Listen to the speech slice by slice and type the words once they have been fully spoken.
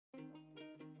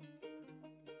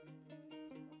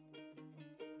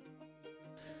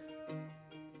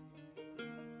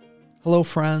Hello,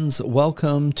 friends.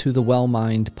 Welcome to the Well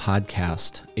Mind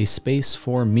podcast, a space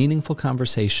for meaningful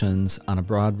conversations on a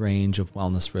broad range of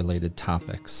wellness-related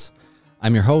topics.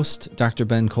 I'm your host, Dr.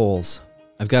 Ben Kohls.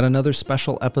 I've got another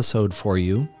special episode for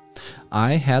you.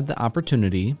 I had the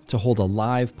opportunity to hold a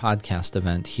live podcast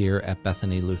event here at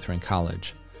Bethany Lutheran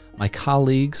College. My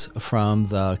colleagues from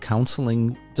the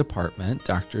counseling department,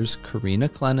 Drs. Karina,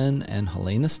 Clennon, and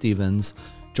Helena Stevens,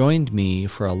 joined me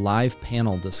for a live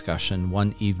panel discussion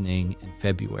one evening in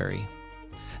February.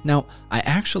 Now, I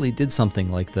actually did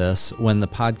something like this when the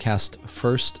podcast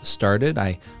first started.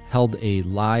 I held a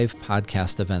live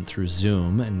podcast event through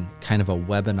Zoom in kind of a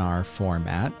webinar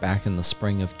format back in the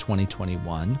spring of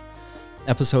 2021.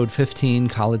 Episode 15,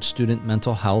 College Student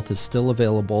Mental Health, is still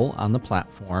available on the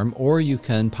platform, or you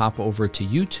can pop over to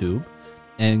YouTube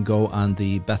and go on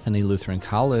the Bethany Lutheran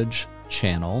College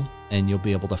channel, and you'll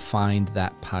be able to find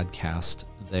that podcast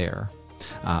there.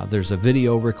 There's a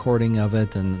video recording of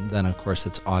it, and then, of course,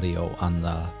 it's audio on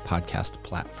the podcast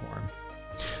platform.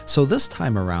 So this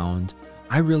time around,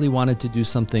 I really wanted to do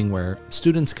something where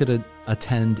students could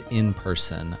attend in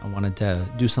person. I wanted to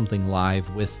do something live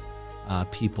with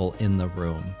people in the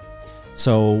room.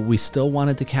 So we still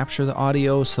wanted to capture the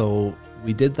audio, so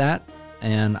we did that,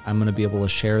 and I'm going to be able to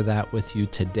share that with you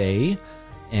today.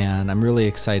 And I'm really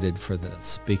excited for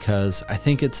this because I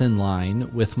think it's in line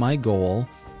with my goal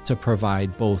to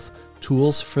provide both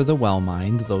tools for the well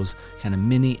mind, those kind of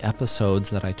mini episodes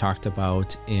that I talked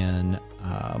about in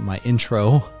my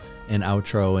intro and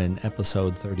outro in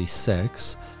episode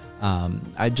 36.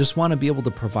 I just want to be able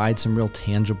to provide some real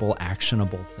tangible,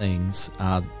 actionable things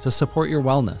to support your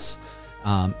wellness,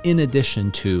 in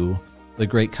addition to the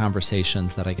great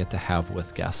conversations that I get to have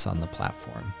with guests on the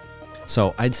platform.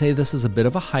 So I'd say this is a bit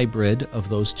of a hybrid of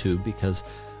those two because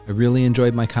I really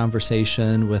enjoyed my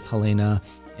conversation with Helena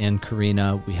and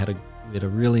Karina. We had a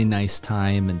really nice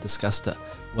time and discussed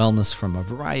wellness from a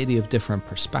variety of different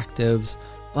perspectives,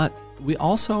 but we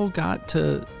also got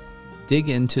to dig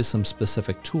into some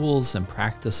specific tools and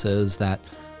practices that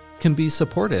can be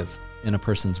supportive in a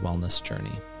person's wellness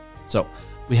journey. So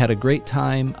we had a great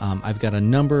time. I've got a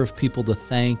number of people to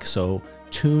thank, so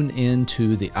tune in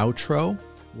to the outro,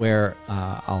 where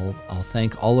I'll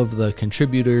thank all of the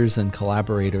contributors and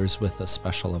collaborators with this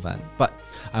special event. But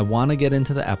I want to get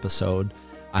into the episode.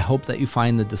 I hope that you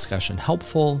find the discussion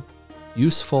helpful,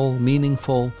 useful,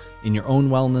 meaningful in your own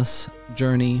wellness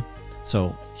journey.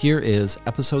 So here is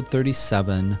episode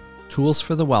 37, Tools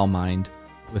for the Well Mind,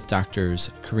 with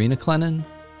Drs. Karina Clennon,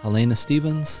 Helena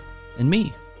Stevens, and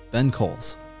me, Ben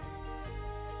Kohls.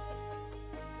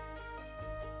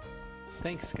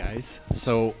 Thanks, guys.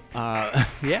 So,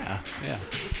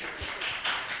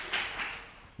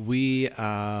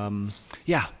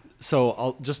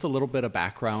 So just a little bit of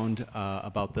background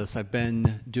about this. I've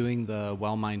been doing the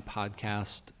Well Mind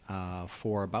podcast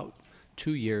for about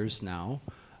 2 years now.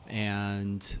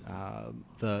 And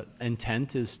the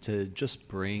intent is to just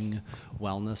bring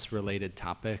wellness-related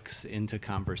topics into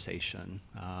conversation.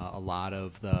 A lot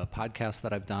of the podcasts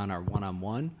that I've done are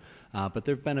one-on-one, but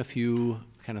there have been a few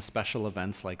kind of special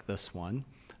events like this one.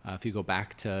 If you go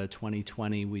back to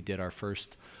 2020, we did our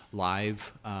first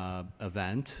live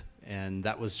event, and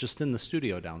that was just in the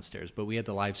studio downstairs, but we had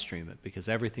to live stream it because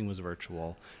everything was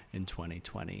virtual in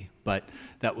 2020. But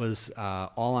that was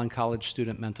all on college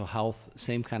student mental health,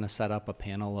 same kind of setup, a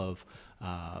panel of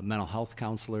mental health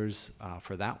counselors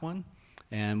for that one.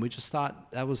 And we just thought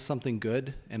that was something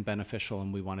good and beneficial,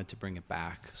 and we wanted to bring it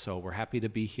back. So we're happy to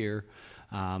be here.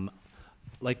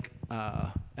 Like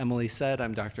Emily said,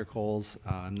 I'm Dr. Kohls.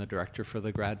 I'm the director for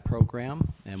the grad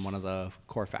program and one of the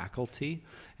core faculty.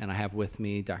 And I have with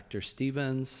me Dr.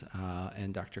 Stevens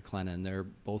and Dr. Clennon. They're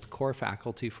both core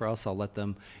faculty for us. I'll let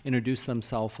them introduce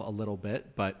themselves a little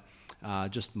bit, but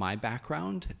just my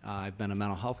background. I've been a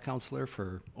mental health counselor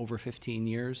for over 15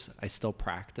 years. I still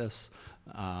practice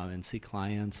and see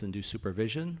clients and do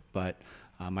supervision, but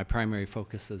my primary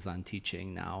focus is on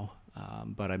teaching now.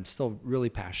 But I'm still really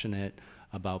passionate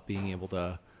about being able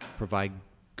to provide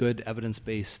good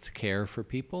evidence-based care for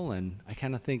people, and I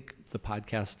kind of think the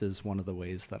podcast is one of the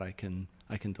ways that I can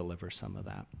deliver some of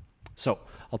that. So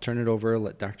I'll turn it over,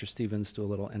 let Dr. Stevens do a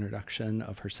little introduction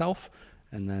of herself,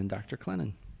 and then Dr.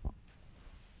 Clennon.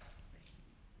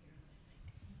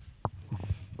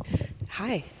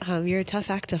 Hi, you're a tough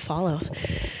act to follow.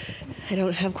 I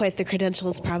don't have quite the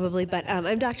credentials probably, but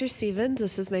I'm Dr. Stevens.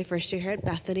 This is my first year here at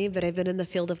Bethany, but I've been in the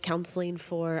field of counseling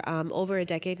for over a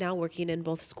decade now, working in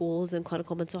both schools and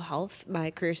clinical mental health. My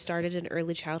career started in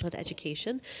early childhood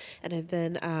education, and I've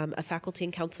been a faculty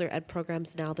and counselor ed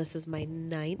programs now. This is my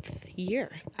 9th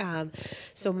year.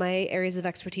 So my areas of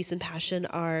expertise and passion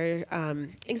are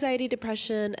anxiety,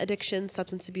 depression, addiction,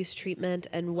 substance abuse treatment,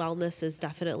 and wellness is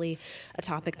definitely a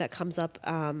topic that comes up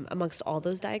amongst all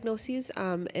those diagnoses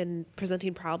in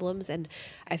presenting problems. And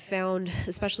I found,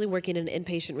 especially working in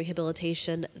inpatient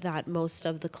rehabilitation, that most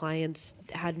of the clients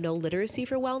had no literacy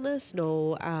for wellness,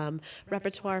 no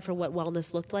repertoire for what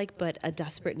wellness looked like, but a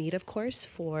desperate need, of course,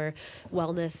 for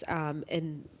wellness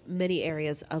in many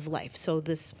areas of life. So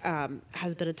this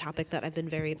has been a topic that I've been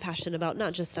very passionate about,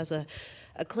 not just as a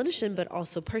clinician, but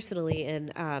also personally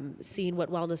in seeing what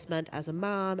wellness meant as a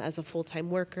mom, as a full-time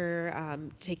worker,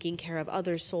 taking care of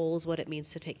other souls, what it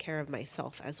means to take care of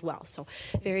myself as well. So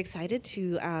very excited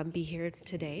to be here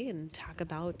today and talk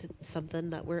about something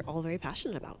that we're all very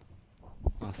passionate about.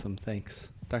 Awesome,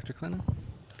 thanks. Dr. Clennon?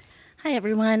 Hi,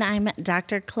 everyone. I'm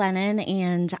Dr. Clennon,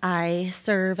 and I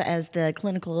serve as the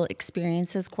Clinical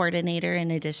Experiences Coordinator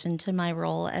in addition to my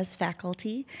role as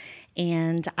faculty.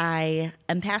 And I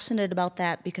am passionate about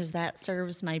that because that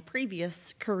serves my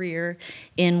previous career,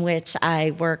 in which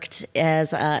I worked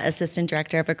as Assistant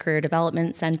Director of a Career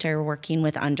Development Center, working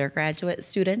with undergraduate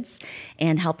students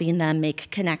and helping them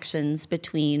make connections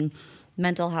between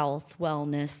mental health,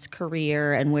 wellness,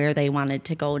 career, and where they wanted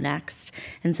to go next.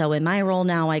 And so in my role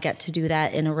now, I get to do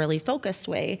that in a really focused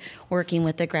way, working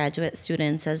with the graduate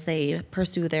students as they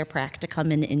pursue their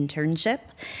practicum and internship.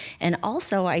 And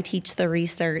also I teach the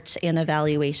research and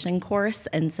evaluation course,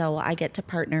 and so I get to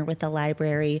partner with the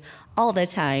library all the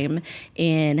time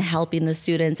in helping the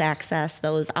students access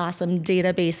those awesome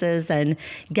databases and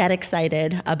get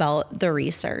excited about the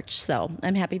research. So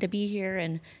I'm happy to be here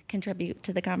and contribute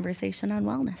to the conversation on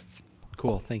wellness.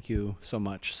 Cool, thank you so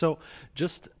much. So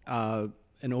just an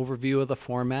overview of the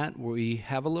format. We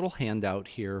have a little handout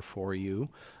here for you.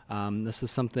 This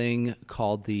is something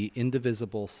called the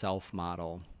indivisible self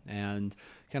model. And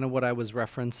kind of what I was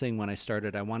referencing when I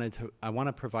started, I want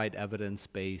to provide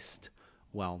evidence-based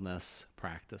wellness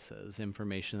practices,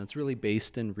 information that's really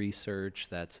based in research,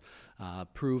 that's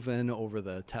proven over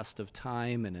the test of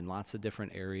time and in lots of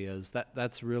different areas.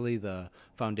 That's really the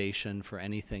foundation for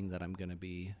anything that I'm going to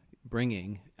be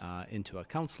bringing into a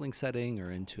counseling setting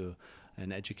or into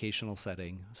an educational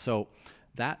setting. So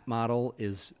that model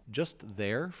is just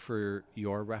there for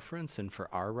your reference and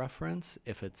for our reference.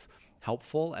 If it's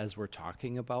helpful as we're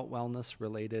talking about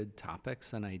wellness-related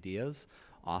topics and ideas,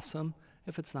 awesome.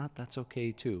 If it's not, that's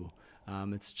okay too.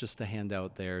 It's just a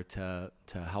handout there to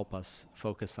help us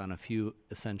focus on a few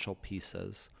essential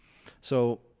pieces.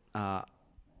 So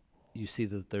you see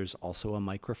that there's also a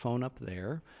microphone up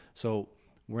there. So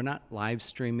we're not live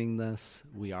streaming this.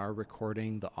 We are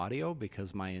recording the audio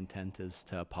because my intent is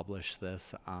to publish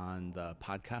this on the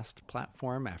podcast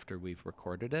platform after we've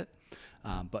recorded it.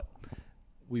 But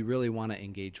we really want to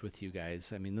engage with you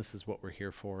guys. I mean, this is what we're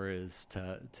here for, is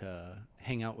to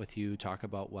hang out with you, talk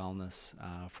about wellness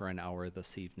for an hour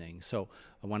this evening. So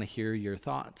I want to hear your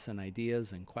thoughts and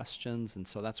ideas and questions, and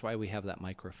so that's why we have that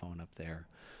microphone up there.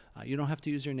 You don't have to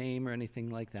use your name or anything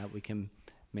like that. We can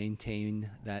maintain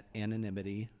that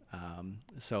anonymity,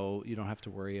 so you don't have to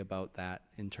worry about that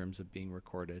in terms of being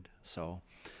recorded. So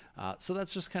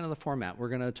that's just kind of the format. We're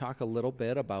going to talk a little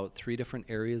bit about 3 different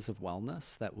areas of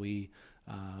wellness that we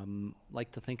like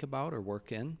to think about or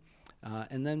work in.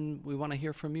 And then we want to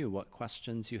hear from you, what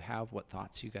questions you have, what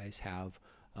thoughts you guys have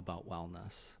about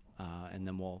wellness. And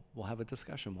then we'll have a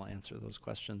discussion. We'll answer those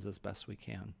questions as best we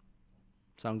can.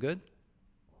 Sound good?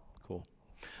 Cool.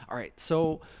 All right,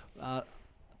 so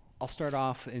I'll start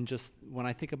off in just, when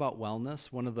I think about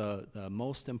wellness, one of the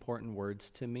most important words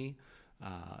to me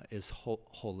is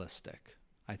holistic.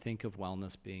 I think of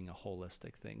wellness being a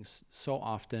holistic thing. So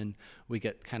often we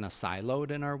get kind of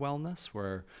siloed in our wellness,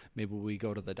 where maybe we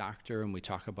go to the doctor and we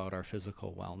talk about our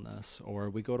physical wellness, or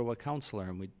we go to a counselor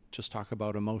and we just talk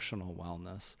about emotional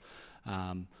wellness,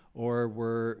 or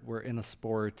we're in a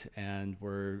sport and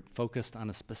we're focused on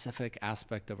a specific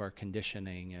aspect of our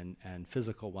conditioning and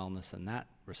physical wellness in that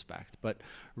respect. But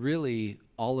really,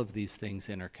 all of these things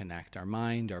interconnect: our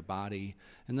mind, our body,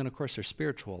 and then of course our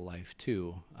spiritual life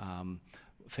too.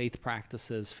 Faith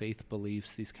practices, faith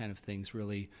beliefs, these kind of things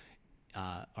really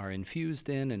are infused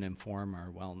in and inform our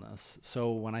wellness.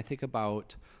 So when I think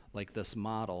about like this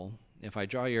model, if I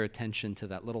draw your attention to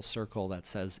that little circle that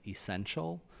says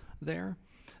essential there,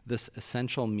 this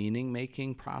essential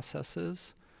meaning-making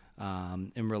processes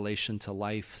in relation to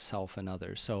life, self, and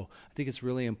others. So I think it's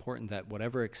really important that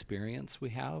whatever experience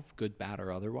we have, good, bad,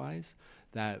 or otherwise,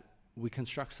 that we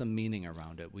construct some meaning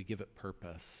around it. We give it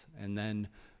purpose, and then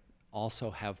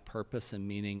also have purpose and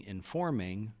meaning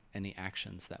informing any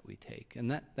actions that we take.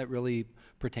 And that really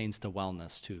pertains to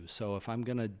wellness too. So if I'm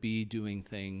going to be doing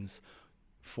things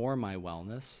for my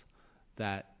wellness,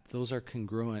 that those are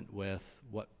congruent with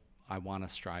what I want to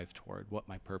strive toward, what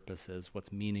my purpose is,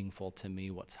 what's meaningful to me,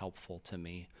 what's helpful to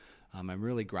me. I'm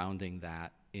really grounding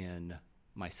that in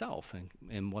myself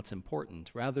and what's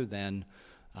important, rather than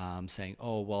saying,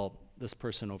 oh, well, this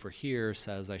person over here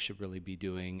says I should really be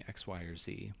doing X, Y, or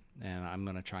Z, and I'm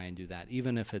going to try and do that,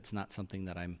 even if it's not something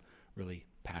that I'm really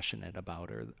passionate about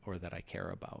or that I care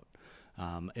about.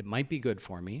 It might be good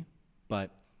for me,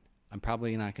 but I'm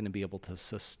probably not going to be able to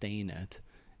sustain it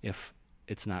if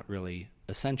it's not really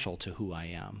essential to who I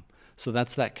am. So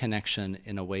that's that connection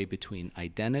in a way between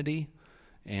identity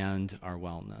and our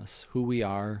wellness. Who we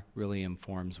are really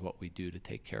informs what we do to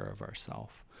take care of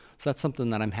ourselves. So that's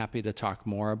something that I'm happy to talk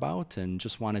more about, and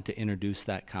just wanted to introduce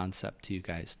that concept to you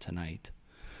guys tonight.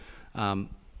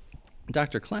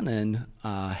 Dr. Clennon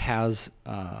has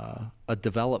a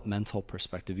developmental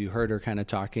perspective. You heard her kind of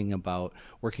talking about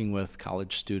working with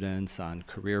college students on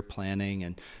career planning,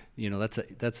 and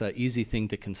that's a easy thing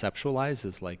to conceptualize,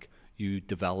 is like you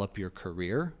develop your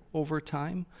career over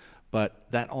time, but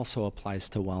that also applies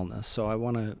to wellness. So I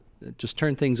want to just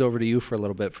turn things over to you for a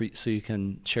little bit so you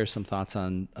can share some thoughts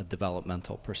on a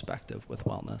developmental perspective with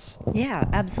wellness. Yeah,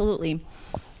 absolutely.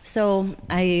 So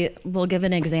I will give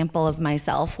an example of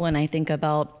myself when I think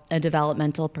about a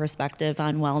developmental perspective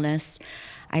on wellness.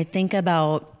 I think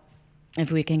about,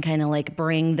 if we can kind of like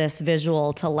bring this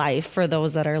visual to life for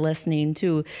those that are listening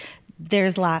too,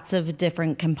 there's lots of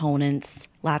different components,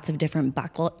 lots of different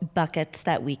buckets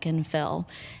that we can fill.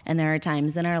 And there are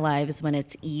times in our lives when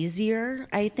it's easier,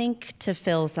 I think, to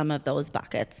fill some of those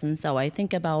buckets. And so I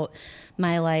think about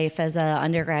my life as an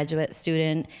undergraduate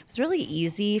student. It was really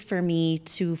easy for me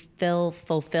to feel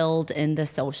fulfilled in the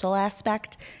social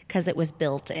aspect because it was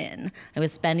built in. I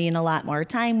was spending a lot more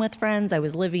time with friends. I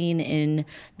was living in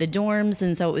the dorms,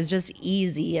 and so it was just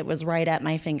easy. It was right at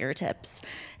my fingertips.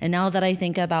 And now that I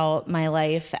think about my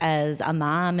life as a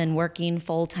mom and working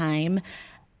full time,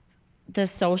 the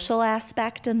social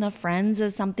aspect and the friends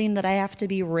is something that I have to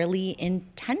be really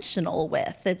intentional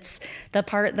with. It's the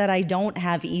part that I don't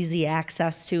have easy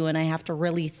access to, and I have to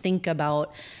really think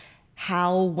about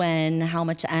how, when, how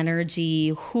much energy,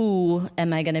 who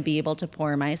am I going to be able to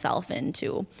pour myself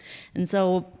into. And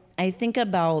so I think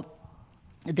about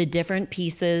the different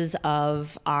pieces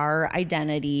of our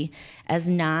identity as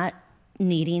not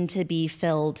needing to be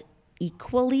filled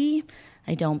equally.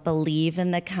 I don't believe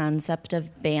in the concept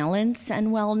of balance and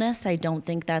wellness. I don't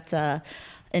think that's an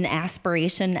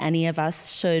aspiration any of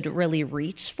us should really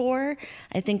reach for.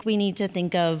 I think we need to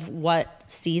think of what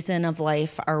season of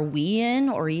life are we in,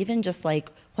 or even just like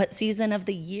what season of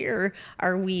the year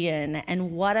are we in,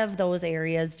 and what of those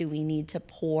areas do we need to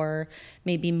pour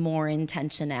maybe more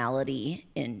intentionality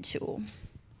into.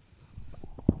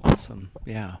 Awesome.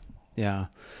 Yeah.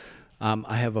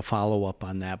 I have a follow-up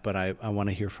on that, but I want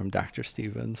to hear from Dr.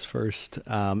 Stevens first.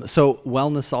 So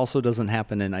wellness also doesn't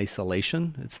happen in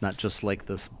isolation. It's not just like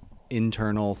this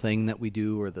internal thing that we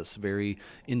do, or this very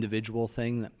individual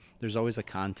thing. There's always a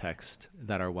context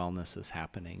that our wellness is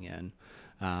happening in.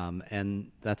 And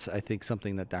that's, I think,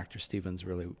 something that Dr. Stevens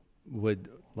really would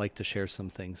like to share some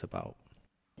things about.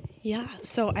 Yeah,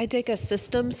 so I take a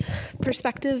systems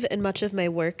perspective in much of my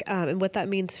work, and what that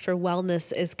means for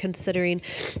wellness is considering,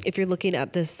 if you're looking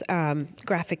at this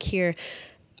graphic here,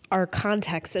 our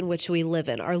context in which we live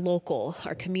in, our local,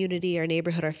 our community, our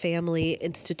neighborhood, our family,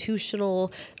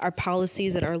 institutional, our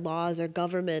policies and our laws, our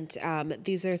government.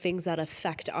 These are things that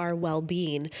affect our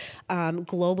well-being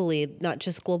globally, not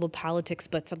just global politics,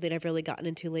 but something I've really gotten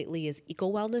into lately is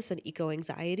eco-wellness and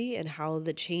eco-anxiety, and how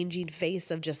the changing face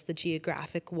of just the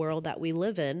geographic world that we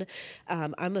live in.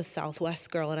 I'm a Southwest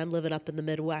girl, and I'm living up in the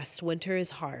Midwest. Winter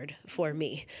is hard for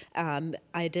me.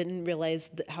 I didn't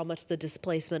realize how much the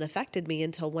displacement affected me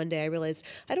until one day I realized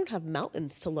I don't have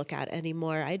mountains to look at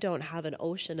anymore. I don't have an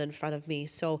ocean in front of me.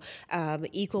 So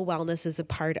eco-wellness is a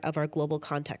part of our global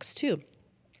context too.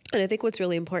 And I think what's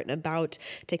really important about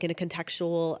taking a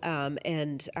contextual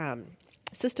and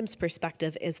systems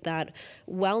perspective is that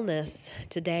wellness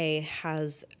today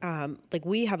has,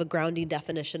 we have a grounding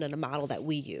definition and a model that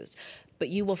we use. but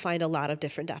you will find a lot of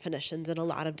different definitions and a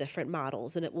lot of different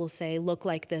models, and it will say, look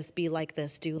like this, be like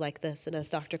this, do like this. And as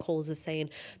Dr. Kohls is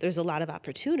saying, there's a lot of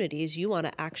opportunities. You want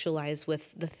to actualize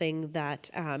with the thing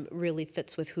that really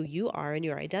fits with who you are and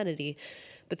your identity.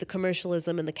 But the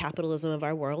commercialism and the capitalism of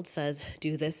our world says,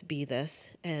 do this, be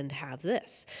this, and have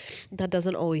this. That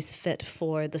doesn't always fit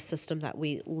for the system that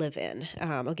we live in.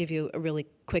 I'll give you a really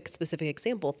quick, specific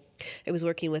example. I was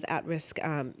working with at-risk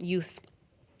youth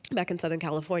back in Southern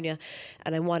California,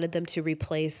 and I wanted them to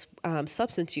replace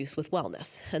substance use with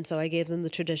wellness. And so I gave them the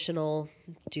traditional,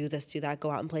 do this, do that,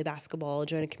 go out and play basketball,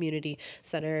 join a community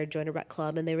center, join a rec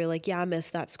club. And they were like, yeah, miss,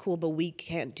 that's cool, but we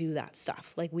can't do that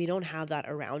stuff. Like, we don't have that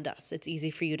around us. It's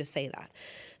easy for you to say that.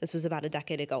 This was about a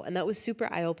decade ago. And that was super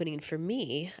eye-opening for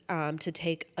me to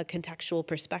take a contextual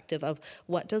perspective of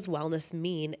what does wellness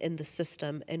mean in the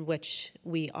system in which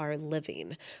we are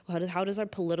living? How does our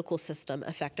political system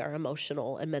affect our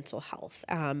emotional and mental health?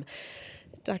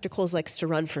 Dr. Kohls likes to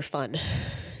run for fun.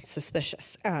 It's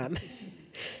suspicious.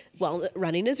 Well,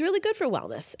 running is really good for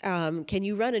wellness. Can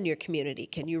you run in your community?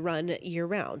 Can you run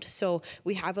year-round? So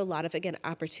we have a lot of, again,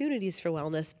 opportunities for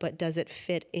wellness, but does it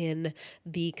fit in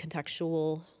the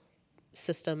contextual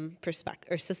system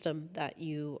that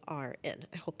you are in?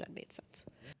 I hope that made sense.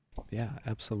 Yeah,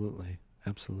 absolutely.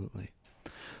 Absolutely.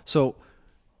 So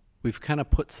we've kind of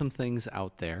put some things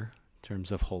out there in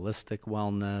terms of holistic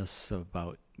wellness,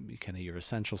 about kind of your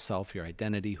essential self, your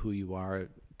identity, who you are,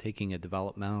 taking a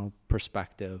developmental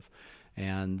perspective,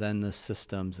 and then the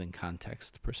systems and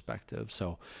context perspective.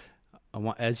 So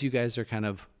as you guys are kind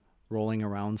of rolling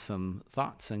around some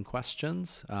thoughts and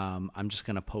questions, I'm just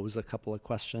going to pose a couple of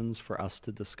questions for us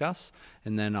to discuss,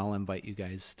 and then I'll invite you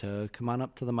guys to come on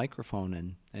up to the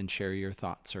microphone and share your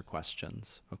thoughts or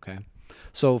questions, okay?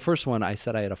 So first one, I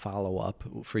said I had a follow-up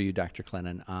for you, Dr.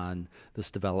 Clennon, on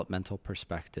this developmental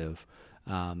perspective.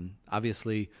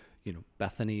 Obviously,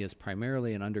 Bethany is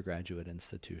primarily an undergraduate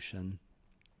institution.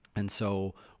 And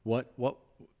so what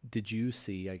did you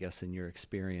see, I guess, in your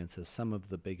experience as some of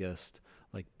the biggest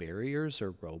barriers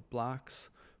or roadblocks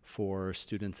for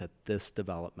students at this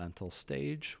developmental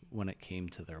stage when it came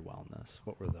to their wellness?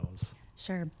 What were those?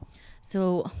 Sure.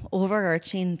 So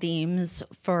overarching themes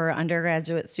for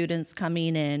undergraduate students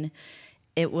coming in,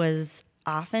 it was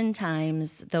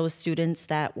oftentimes those students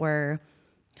that were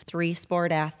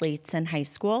 3-sport athletes in high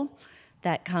school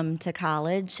that come to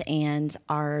college and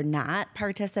are not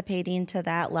participating to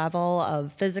that level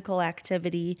of physical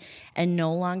activity and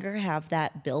no longer have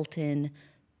that built-in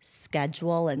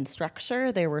schedule and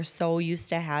structure. They were so used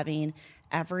to having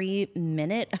every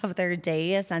minute of their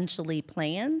day essentially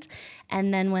planned.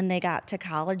 And then when they got to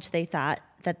college, they thought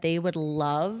that they would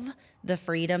love the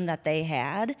freedom that they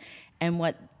had, and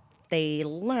what they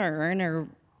learn, or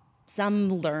some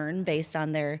learn based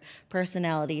on their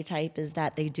personality type, is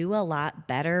that they do a lot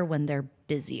better when they're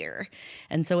busier.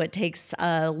 And so it takes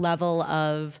a level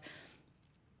of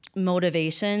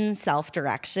motivation,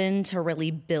 self-direction to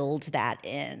really build that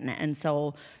in. And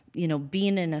so,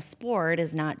 being in a sport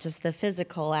is not just the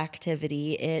physical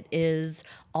activity, it is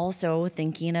also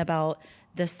thinking about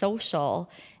the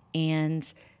social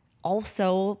and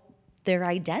also their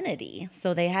identity.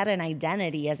 So they had an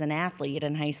identity as an athlete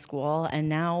in high school, and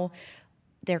now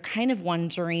they're kind of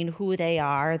wondering who they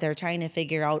are. They're trying to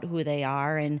figure out who they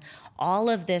are, and all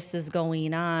of this is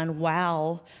going on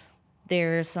while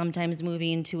they're sometimes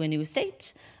moving to a new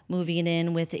state, moving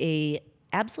in with a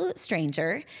absolute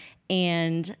stranger,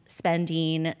 and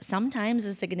spending sometimes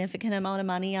a significant amount of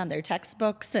money on their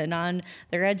textbooks and on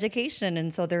their education.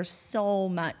 And so there's so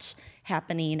much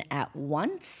happening at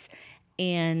once.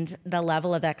 And the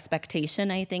level of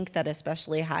expectation, I think, that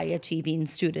especially high-achieving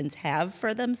students have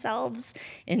for themselves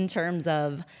in terms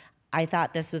of, I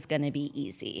thought this was going to be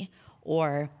easy,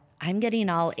 or I'm getting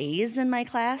all A's in my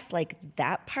class,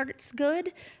 that part's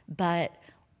good, but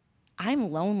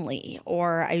I'm lonely,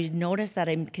 or I notice that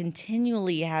I'm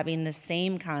continually having the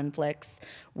same conflicts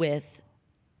with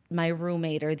my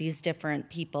roommate or these different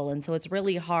people. And so it's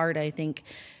really hard, I think,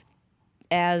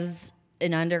 as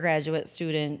an undergraduate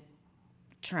student,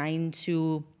 trying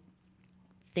to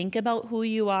think about who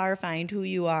you are, find who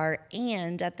you are,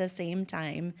 and at the same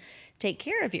time, take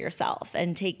care of yourself.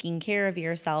 And taking care of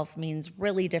yourself means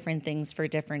really different things for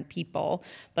different people.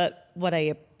 But what I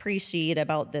appreciate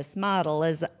about this model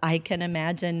is I can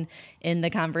imagine in the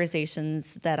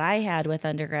conversations that I had with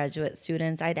undergraduate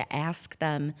students, I'd ask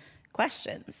them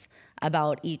questions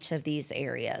about each of these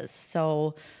areas.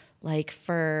 So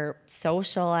for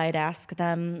social, I'd ask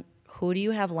them, who do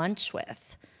you have lunch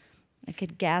with? I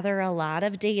could gather a lot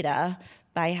of data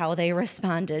by how they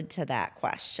responded to that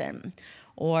question.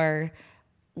 Or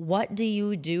what do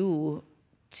you do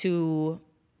to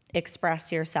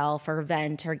express yourself or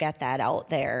vent or get that out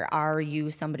there? Are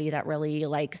you somebody that really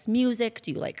likes music?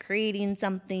 Do you like creating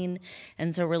something?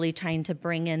 And so really trying to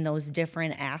bring in those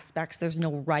different aspects. There's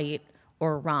no right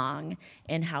or wrong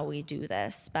in how we do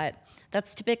this, but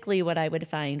that's typically what I would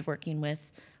find working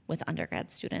with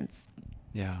undergrad students.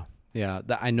 Yeah. Yeah.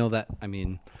 I know that, I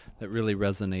mean, that really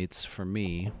resonates for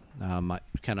me. My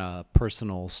kind of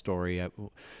personal story, I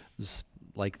was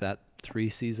like that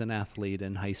 3-season athlete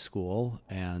in high school,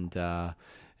 and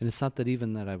it's not that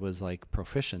even that I was like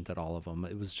proficient at all of them.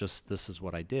 It was just, this is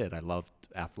what I did. I loved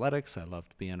athletics. I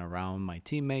loved being around my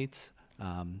teammates.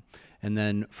 And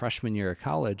then freshman year of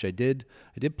college, I did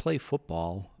play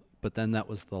football, but then that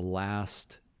was the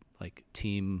last like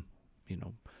team,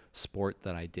 sport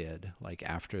that I did like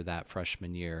after that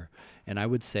freshman year. And I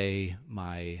would say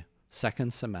my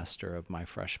second semester of my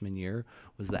freshman year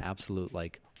was the absolute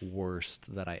like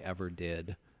worst that I ever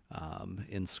did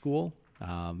in school,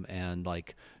 and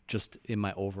like just in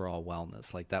my overall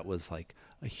wellness. Like that was like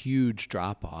a huge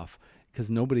drop off because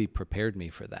nobody prepared me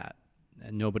for that,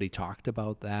 and nobody talked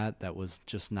about that. That was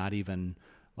just not even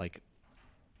like,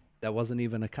 that wasn't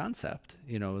even a concept.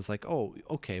 It was like, oh,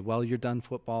 okay, well, you're done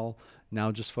football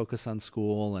now, just focus on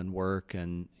school and work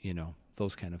and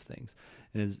those kind of things.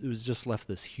 And it was just left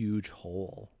this huge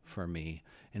hole for me.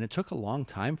 And it took a long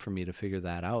time for me to figure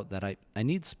that out, that I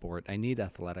need sport, I need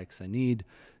athletics, I need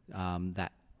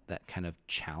that kind of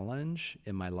challenge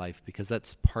in my life, because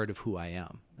that's part of who I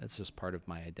am. It's just part of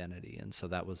my identity. And so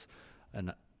that was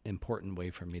an important way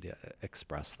for me to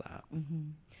express that. Mm-hmm.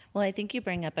 Well, I think you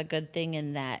bring up a good thing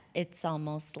in that it's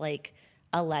almost like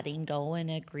a letting go and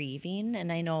a grieving.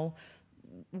 And I know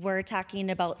we're talking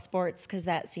about sports because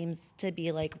that seems to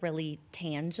be like really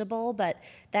tangible, but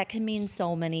that can mean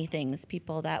so many things.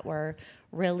 People that were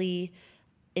really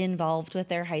involved with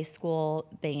their high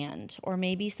school band, or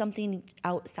maybe something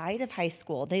outside of high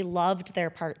school. They loved their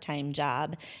part-time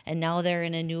job and now they're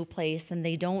in a new place and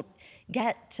they don't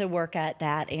get to work at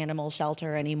that animal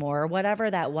shelter anymore, or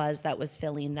whatever that was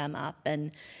filling them up.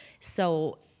 And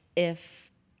so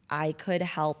if I could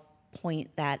help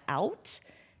point that out,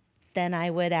 then I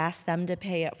would ask them to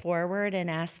pay it forward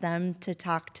and ask them to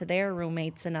talk to their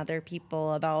roommates and other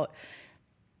people about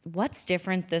what's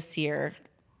different this year.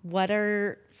 What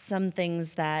are some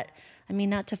things that,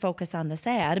 not to focus on the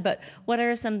sad, but what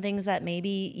are some things that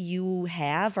maybe you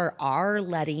have or are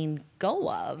letting go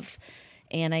of?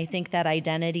 And I think that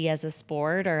identity as a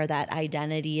sport, or that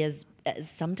identity is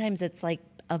sometimes it's like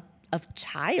a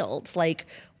child. Like,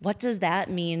 what does that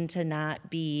mean to not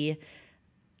be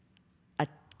a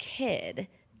kid?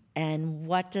 And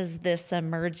what does this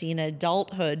emerging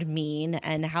adulthood mean?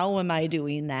 And how am I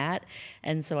doing that?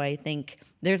 And so I think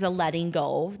there's a letting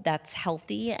go that's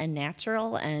healthy and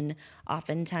natural. And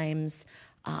oftentimes,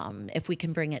 if we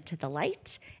can bring it to the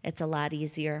light, it's a lot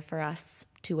easier for us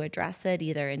to address it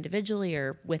either individually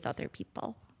or with other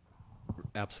people.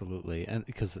 Absolutely. And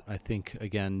because I think,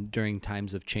 again, during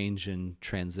times of change and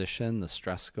transition, the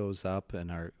stress goes up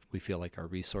and we feel like our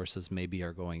resources maybe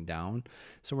are going down.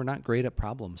 So we're not great at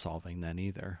problem solving then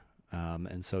either.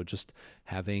 And so just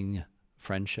having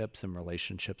friendships and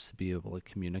relationships to be able to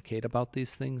communicate about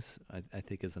these things, I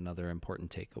think is another important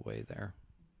takeaway there.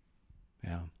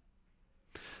 Yeah.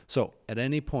 So at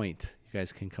any point, you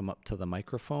guys can come up to the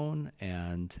microphone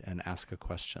and ask a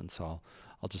question. So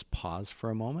I'll just pause for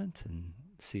a moment and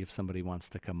see if somebody wants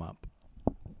to come up.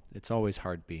 It's always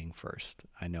hard being first.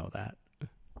 I know that.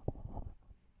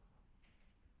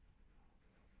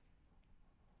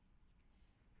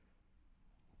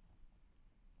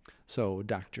 So,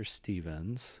 Dr.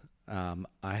 Stevens,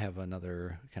 I have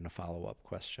another kind of follow-up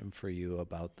question for you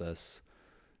about this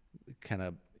kind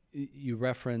of, you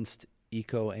referenced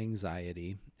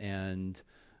eco-anxiety, and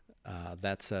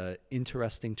that's an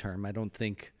interesting term. I don't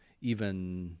think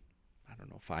even,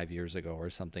 5 years ago or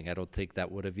something, I don't think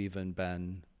that would have even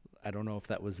been, I don't know if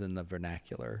that was in the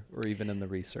vernacular or even in the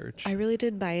research. I really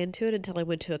didn't buy into it until I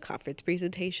went to a conference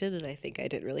presentation, and I think I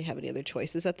didn't really have any other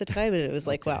choices at the time, and it was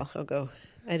like, wow, I'll go.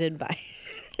 I didn't buy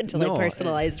until I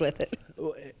personalized with it.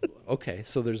 Okay,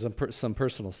 so there's some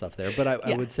personal stuff there, but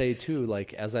I would say too,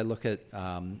 like as I look at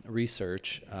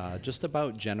research just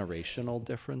about generational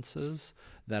differences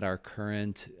that our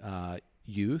current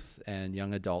youth and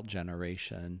young adult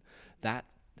generation, that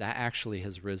actually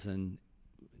has risen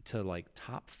to like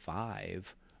top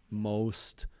 5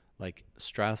 most like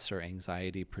stress or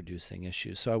anxiety producing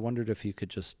issues. So I wondered if you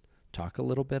could just talk a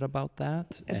little bit about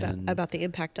that. About the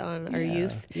impact on our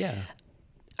youth. Yeah.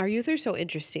 Our youth are so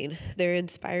interesting. They're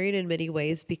inspiring in many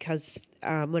ways because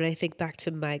when I think back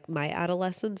to my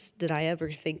adolescence, did I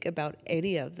ever think about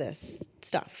any of this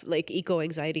stuff, like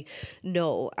eco-anxiety?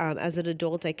 No. As an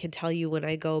adult, I can tell you when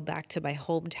I go back to my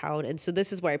hometown, and so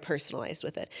this is where I personalized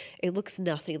with it. It looks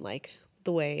nothing like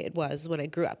the way it was when I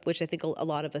grew up, which I think a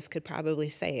lot of us could probably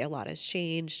say a lot has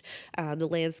changed. The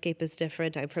landscape is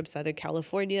different. I'm from Southern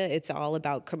California. It's all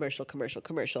about commercial, commercial,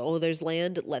 commercial. Oh, there's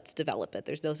land. Let's develop it.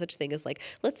 There's no such thing as like,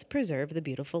 let's preserve the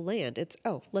beautiful land. It's,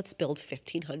 oh, let's build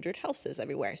 1,500 houses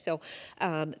everywhere. So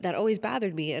that always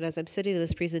bothered me. And as I'm sitting in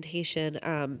this presentation,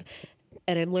 and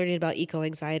I'm learning about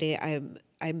eco-anxiety, I'm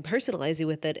personalizing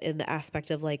with it in the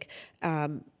aspect of like, our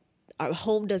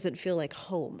home doesn't feel like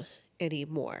home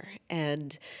anymore.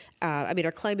 And I mean,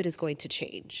 our climate is going to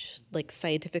change, like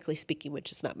scientifically speaking,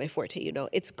 which is not my forte,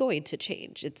 it's going to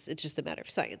change. It's just a matter of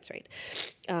science,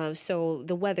 right? So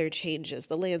the weather changes,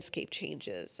 the landscape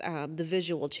changes, the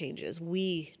visual changes,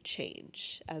 we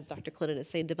change, as Dr. Clennon is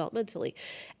saying, developmentally.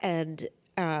 And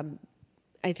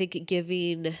I think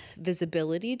giving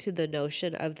visibility to the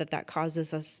notion of that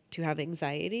causes us to have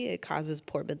anxiety, it causes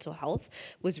poor mental health,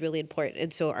 was really important.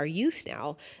 And so our youth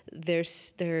now,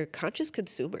 they're conscious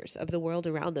consumers of the world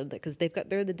around them because they're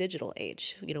in the digital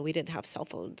age. We didn't have cell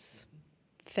phones,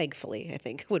 thankfully, I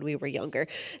think, when we were younger.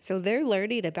 So they're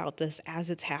learning about this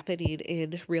as it's happening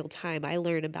in real time. I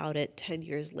learn about it 10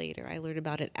 years later. I learn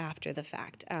about it after the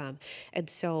fact. And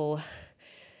so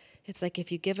it's like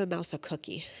if you give a mouse a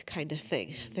cookie kind of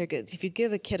thing. They're good. If you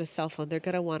give a kid a cell phone, they're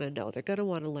going to want to know. They're going to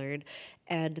want to learn.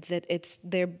 And that it's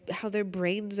how their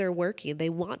brains are working.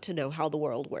 They want to know how the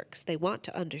world works. They want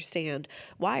to understand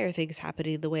why are things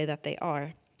happening the way that they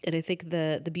are. And I think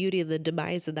the beauty and the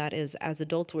demise of that is, as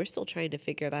adults, we're still trying to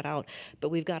figure that out. But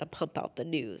we've got to pump out the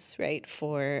news, right,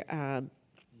 for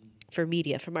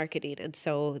media, for marketing. And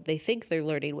so they think they're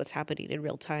learning what's happening in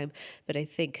real time, but I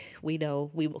think we know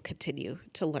we will continue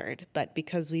to learn. But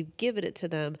because we've given it to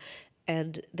them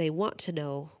and they want to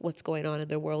know what's going on in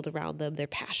their world around them, they're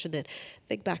passionate.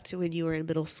 Think back to when you were in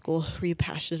middle school. Were you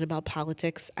passionate about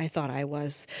politics? I thought I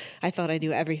was. I thought I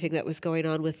knew everything that was going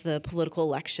on with the political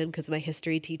election because my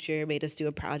history teacher made us do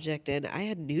a project, and I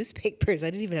had newspapers. I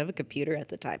didn't even have a computer at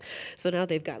the time. So now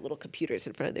they've got little computers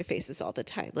in front of their faces all the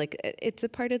time. Like, it's a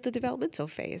part of the developmental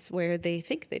phase where they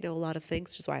think they know a lot of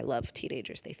things, which is why I love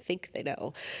teenagers. They think they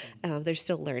know. They're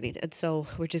still learning. And so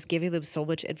we're just giving them so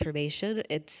much information.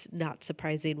 It's not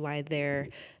surprising why they're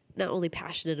not only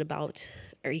passionate about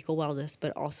our equal wellness,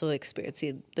 but also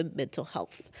experiencing the mental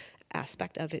health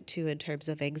aspect of it too, in terms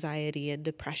of anxiety and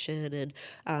depression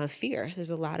and fear. There's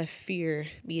a lot of fear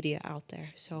media out there.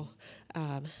 So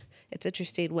it's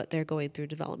interesting what they're going through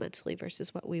developmentally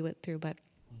versus what we went through, but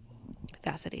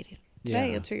fascinating. Did I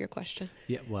answer your question?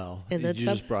 Yeah, well, and then you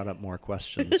just brought up more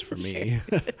questions for me.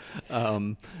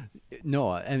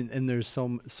 No, and there's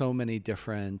so many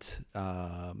different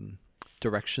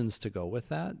directions to go with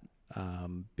that,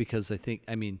 because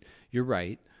I mean, you're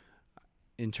right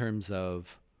in terms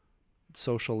of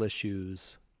social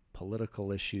issues,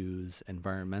 political issues,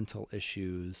 environmental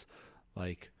issues.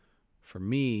 Like for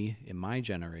me, in my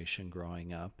generation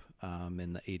growing up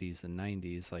in the 80s and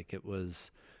 90s, like it was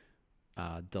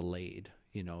delayed.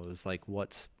 It was like,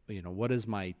 what is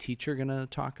my teacher going to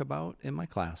talk about in my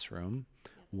classroom?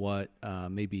 What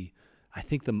maybe I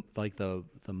think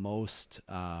the most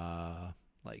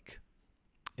like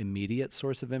immediate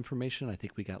source of information, I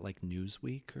think we got like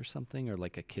Newsweek or something, or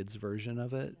like a kid's version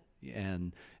of it,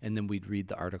 and then we'd read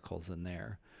the articles in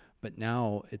there. But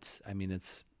now it's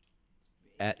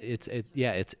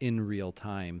in real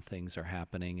time. Things are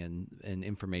happening and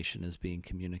information is being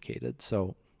communicated.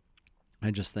 So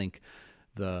I just think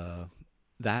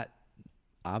that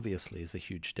obviously is a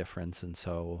huge difference, and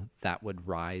so that would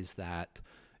rise that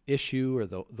issue or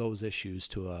those issues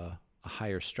to a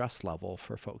higher stress level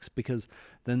for folks, because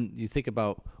then you think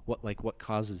about what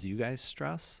causes you guys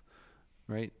stress,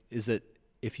 right? Is it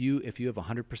if you have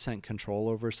 100% control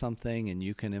over something and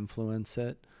you can influence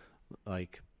it,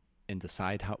 like, and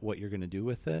decide what you're going to do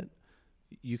with it,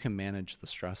 you can manage the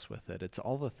stress with it. It's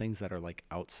all the things that are like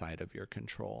outside of your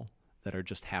control, that are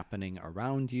just happening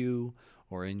around you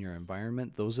or in your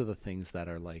environment. Those are the things that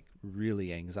are like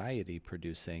really anxiety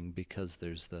producing, because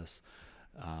there's this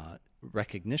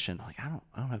recognition, like I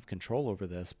don't have control over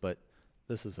this, but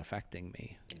this is affecting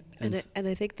me. And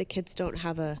I think the kids don't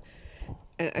have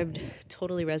I'm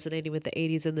totally resonating with the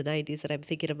 80s and the 90s, that I'm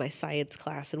thinking of my science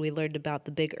class, and we learned about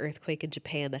the big earthquake in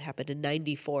Japan that happened in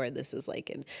 94, and this is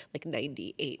like in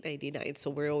 98, 99.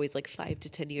 So we're always like 5 to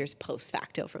 10 years post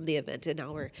facto from the event, and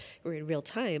now we're in real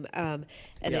time.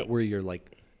 Where you're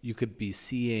like you could be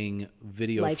seeing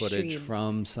video Live footage streams.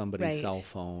 from somebody's Right. cell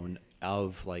phone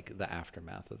of like the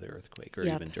aftermath of the earthquake or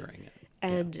Yep. even during it.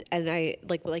 And I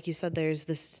like you said, there's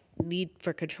this need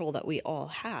for control that we all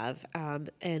have.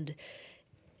 And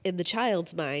in the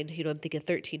child's mind, I'm thinking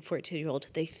 13, 14-year-old,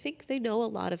 they think they know a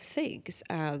lot of things.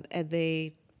 And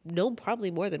they know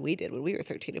probably more than we did when we were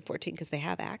 13 and 14 because they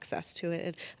have access to it.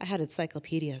 And I had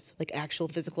encyclopedias, like actual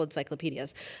physical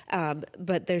encyclopedias.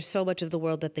 But there's so much of the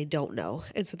world that they don't know.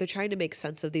 And so they're trying to make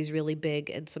sense of these really big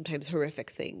and sometimes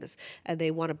horrific things. And they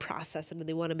want to process it and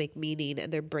they want to make meaning.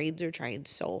 And their brains are trying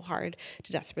so hard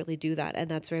to desperately do that.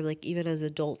 And that's where I'm like, even as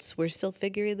adults, we're still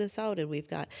figuring this out. And we've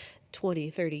got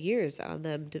 20, 30 years on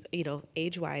them,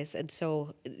 age-wise. And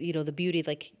so, the beauty,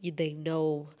 like they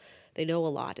know a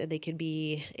lot and they can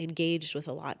be engaged with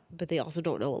a lot, but they also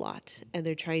don't know a lot. And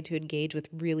they're trying to engage with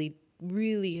really,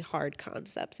 really hard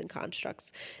concepts and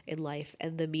constructs in life.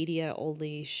 And the media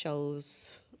only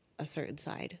shows a certain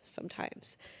side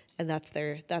sometimes. And that's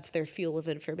their fuel of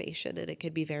information. And it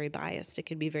can be very biased. It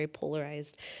can be very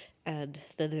polarized. And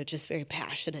then they're just very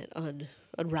passionate,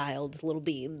 unriled little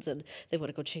beings, and they want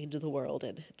to go change the world.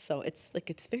 And so it's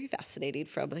very fascinating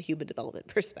from a human development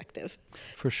perspective.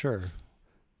 For sure.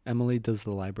 Emily, does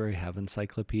the library have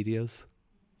encyclopedias?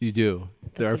 You do.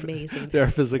 That's amazing. There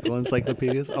are physical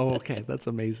encyclopedias. Oh, okay, that's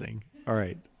amazing. All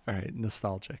right,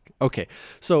 nostalgic. Okay,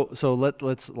 so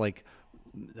let's like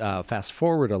fast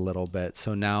forward a little bit.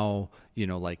 So now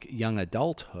like young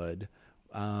adulthood,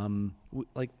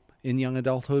 like in young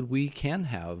adulthood, we can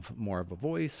have more of a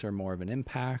voice or more of an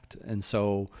impact, and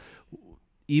so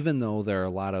even though there are a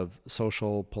lot of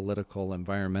social, political,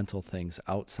 environmental things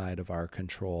outside of our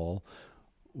control,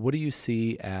 what do you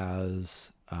see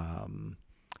as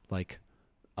like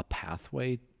a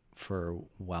pathway for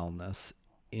wellness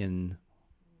in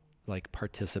like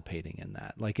participating in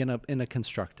that, like in a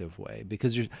constructive way?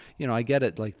 Because I get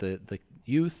it, like the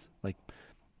youth, like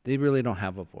they really don't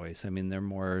have a voice. I mean, they're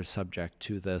more subject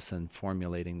to this and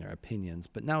formulating their opinions.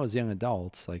 But now as young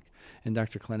adults, like, and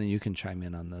Dr. Clennon, you can chime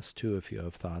in on this too if you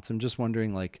have thoughts. I'm just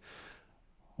wondering, like,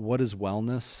 what does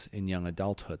wellness in young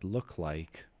adulthood look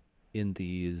like in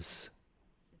these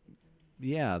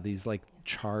like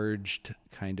charged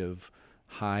kind of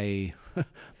high,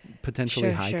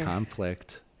 potentially high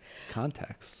conflict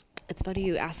contexts? It's funny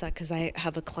you ask that because I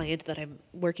have a client that I'm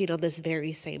working on this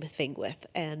very same thing with.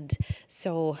 And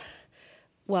so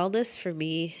wellness for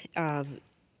me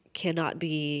cannot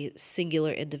be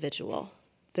singular individual.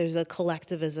 There's a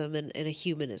collectivism and a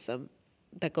humanism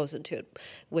that goes into it,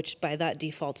 which by that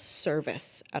default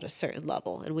service at a certain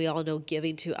level. And we all know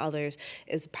giving to others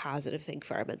is a positive thing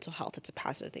for our mental health. It's a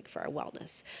positive thing for our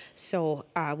wellness. So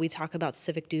we talk about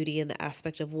civic duty and the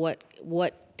aspect of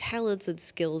what talents and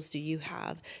skills do you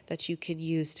have that you can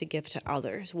use to give to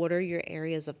others? What are your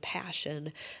areas of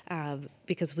passion?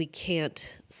 Because we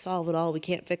can't solve it all, we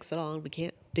can't fix it all, and we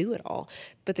can't do it all.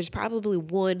 But there's probably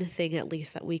one thing at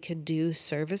least that we can do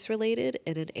service related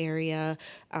in an area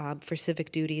for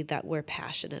civic duty that we're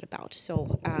passionate about.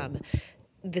 So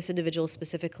this individual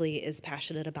specifically is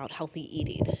passionate about healthy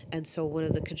eating. And so one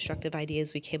of the constructive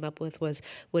ideas we came up with was,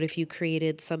 what if you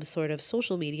created some sort of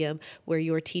social medium where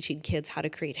you're teaching kids how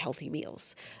to create healthy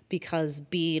meals? Because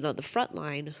being on the front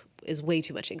line is way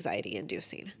too much anxiety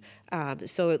inducing.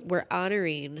 So we're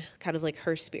honoring kind of like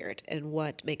her spirit and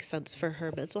what makes sense for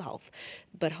her mental health,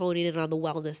 but honing it on the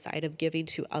wellness side of giving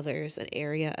to others an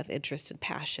area of interest and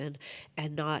passion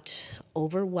and not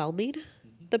overwhelming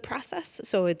the process.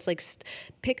 So it's like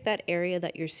pick that area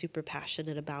that you're super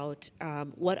passionate about,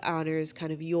 what honors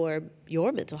kind of your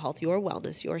mental health, your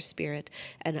wellness, your spirit,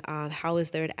 and how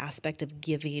is there an aspect of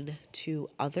giving to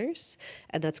others?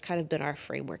 And that's kind of been our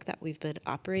framework that we've been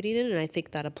operating in. And I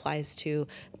think that applies to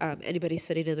anybody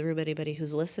sitting in the room, anybody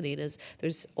who's listening, is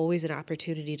there's always an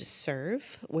opportunity to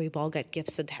serve. We've all got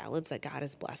gifts and talents that God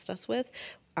has blessed us with.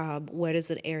 What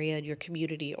is an area in your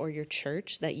community or your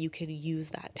church that you can use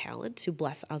that talent to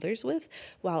bless others with,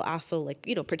 while also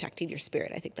protecting your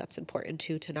spirit? I think that's important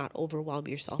too, to not overwhelm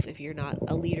yourself. If you're not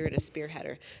a leader and a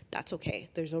spearheader, that's okay.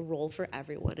 There's a role for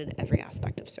everyone in every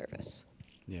aspect of service.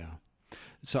 Yeah.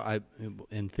 So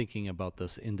in thinking about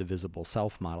this indivisible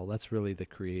self model, that's really the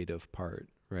creative part,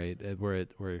 right?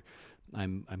 Where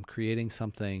I'm creating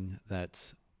something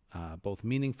that's both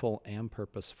meaningful and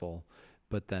purposeful,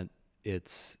 but that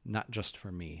it's not just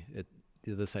for me.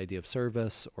 This idea of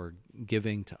service or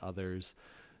giving to others.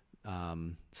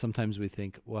 Sometimes we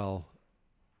think, well,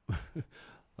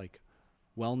 like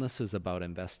wellness is about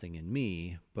investing in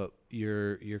me, but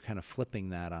you're kind of flipping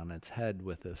that on its head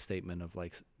with a statement of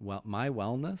like, well, my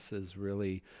wellness is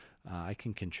really, I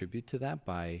can contribute to that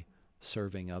by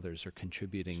serving others or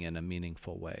contributing in a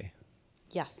meaningful way.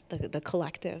 Yes, the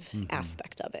collective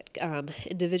aspect of it.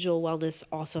 Individual wellness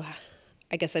also,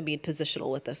 I guess I mean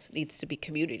positional with this, needs to be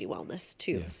community wellness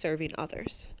too, serving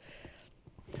others.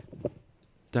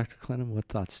 Dr. Clennon, what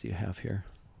thoughts do you have here?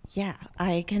 Yeah,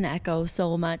 I can echo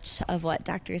so much of what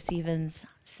Dr. Stevens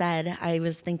said. I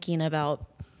was thinking about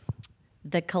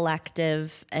the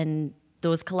collective and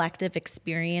those collective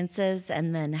experiences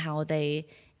and then how they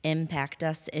impact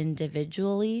us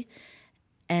individually,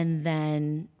 and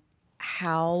then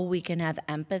how we can have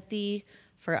empathy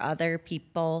for other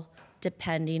people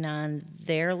depending on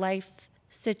their life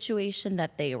situation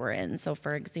that they were in. So,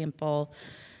 for example,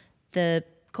 the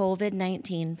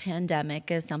COVID-19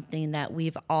 pandemic is something that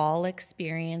we've all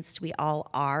experienced, we all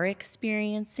are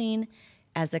experiencing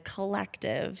as a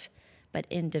collective, but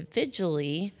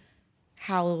individually,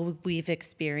 how we've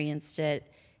experienced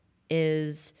it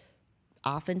is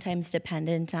oftentimes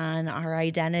dependent on our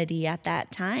identity at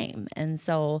that time. And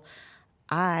so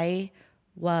I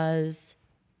was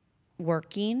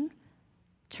working,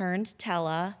 turned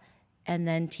tele, and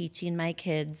then teaching my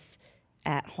kids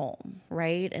at home,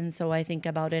 right? And so I think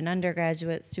about an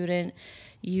undergraduate student,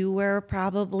 you were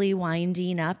probably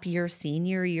winding up your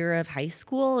senior year of high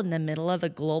school in the middle of a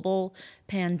global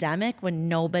pandemic when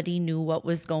nobody knew what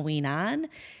was going on.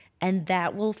 And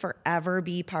that will forever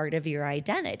be part of your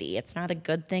identity. It's not a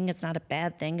good thing, it's not a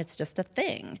bad thing, it's just a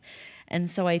thing. And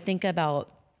so I think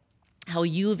about how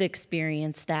you've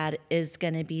experienced that is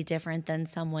going to be different than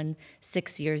someone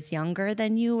 6 years younger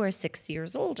than you or 6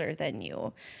 years older than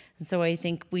you. And so I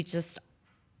think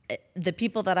the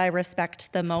people that I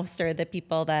respect the most are the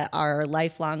people that are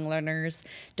lifelong learners,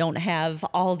 don't have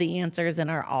all the answers and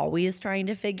are always trying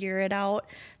to figure it out.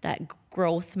 That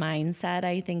growth mindset,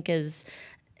 I think, is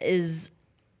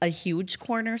a huge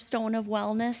cornerstone of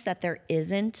wellness, that there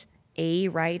isn't a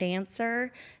right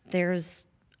answer. There's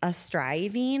a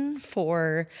striving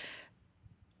for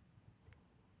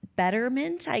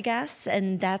betterment, I guess,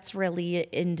 and that's really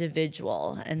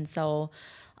individual. And so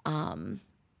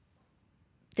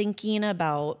thinking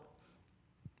about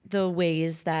the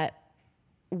ways that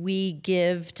we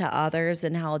give to others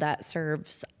and how that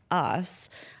serves us,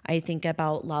 I think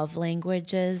about love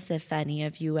languages. If any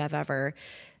of you have ever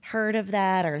heard of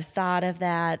that or thought of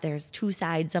that, there's two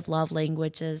sides of love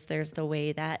languages. There's the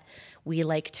way that we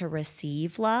like to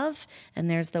receive love, and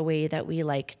there's the way that we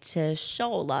like to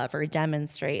show love or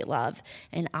demonstrate love.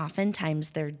 And oftentimes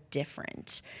they're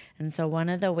different. And so one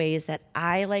of the ways that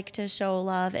I like to show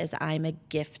love is I'm a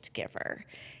gift giver.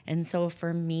 And so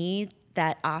for me,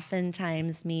 that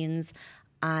oftentimes means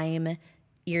I'm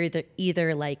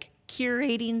either like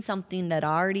curating something that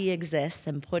already exists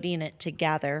and putting it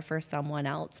together for someone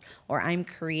else, or I'm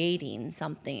creating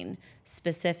something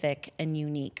specific and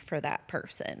unique for that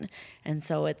person. And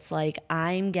so it's like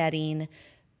I'm getting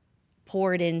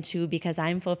poured into because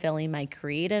I'm fulfilling my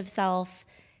creative self,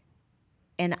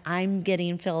 and I'm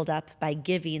getting filled up by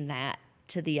giving that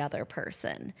to the other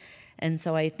person. And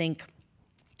so I think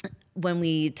when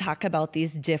we talk about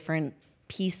these different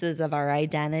pieces of our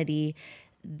identity,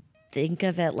 think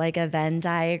of it like a Venn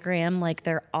diagram, like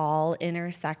they're all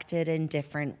intersected in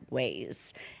different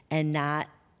ways and not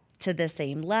to the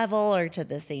same level or to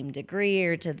the same degree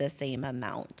or to the same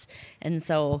amount. And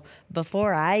so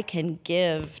before I can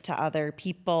give to other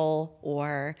people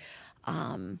or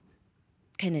kind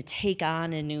of take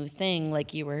on a new thing,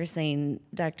 like you were saying,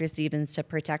 Dr. Stevens, to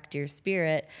protect your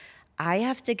spirit, I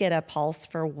have to get a pulse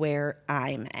for where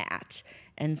I'm at.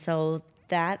 And so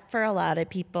that for a lot of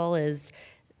people is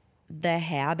the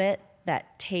habit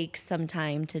that takes some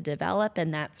time to develop,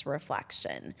 and that's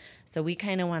reflection. So we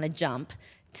kind of want to jump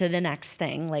to the next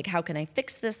thing, like how can I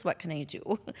fix this? What can I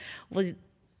do? Well,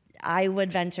 I would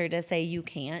venture to say you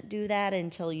can't do that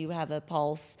until you have a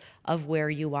pulse of where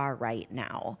you are right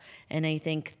now. And I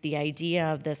think the idea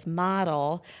of this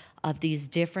model of these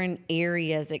different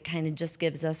areas, it kind of just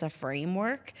gives us a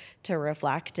framework to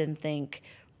reflect and think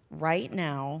right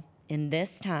now, in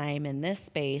this time, in this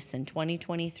space, in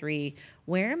 2023,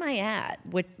 where am I at?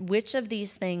 Which of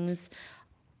these things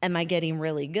am I getting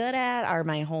really good at, are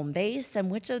my home base, and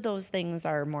which of those things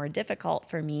are more difficult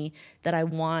for me that I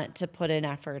want to put an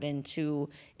effort into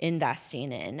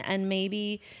investing in? And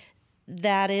maybe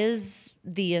that is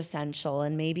the essential,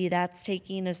 and maybe that's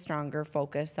taking a stronger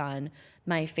focus on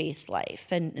my faith life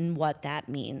and what that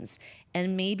means.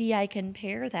 And maybe I can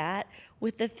pair that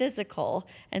with the physical.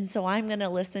 And so I'm going to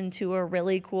listen to a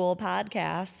really cool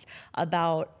podcast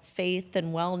about faith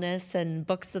and wellness and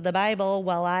books of the Bible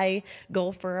while I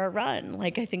go for a run.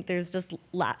 Like, I think there's just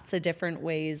lots of different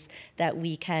ways that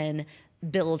we can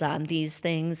build on these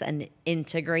things and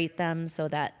integrate them so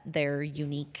that they're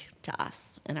unique to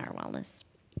us in our wellness.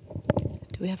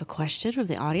 Do we have a question from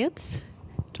the audience?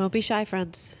 Don't be shy,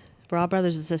 friends. We're all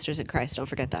brothers and sisters in Christ. Don't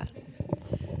forget that.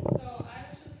 So I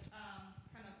was just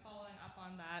kind of following up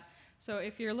on that. So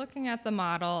if you're looking at the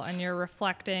model and you're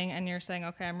reflecting and you're saying,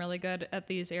 okay, I'm really good at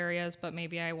these areas, but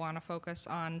maybe I want to focus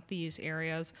on these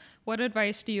areas, what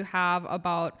advice do you have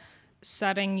about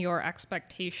setting your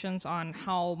expectations on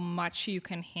how much you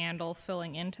can handle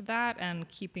filling into that and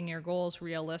keeping your goals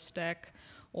realistic?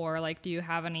 Or like, do you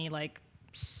have any like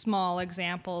small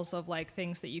examples of like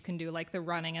things that you can do, like the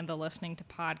running and the listening to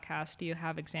podcasts? Do you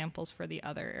have examples for the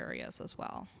other areas as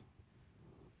well?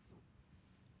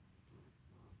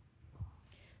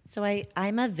 So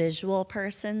I'm a visual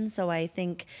person, so I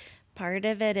think part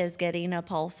of it is getting a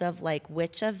pulse of like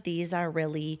which of these are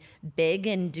really big,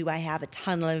 and do I have a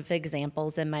ton of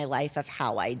examples in my life of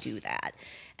how I do that?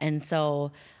 And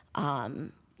so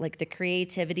like the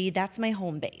creativity, that's my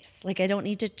home base. Like I don't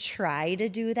need to try to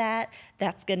do that.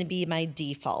 That's going to be my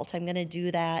default. I'm going to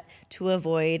do that to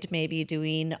avoid maybe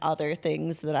doing other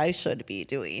things that I should be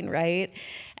doing, right?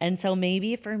 And so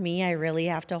maybe for me, I really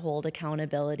have to hold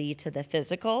accountability to the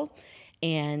physical.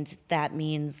 And that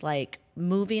means like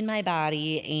moving my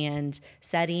body and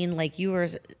setting, like you were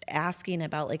asking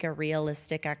about, like a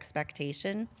realistic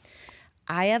expectation.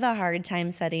 I have a hard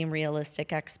time setting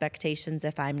realistic expectations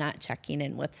if I'm not checking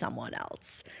in with someone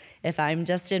else. If I'm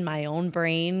just in my own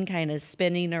brain kind of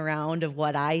spinning around of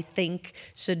what I think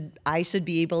I should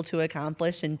be able to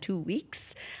accomplish in 2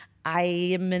 weeks, I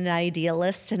am an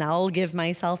idealist and I'll give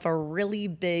myself a really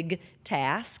big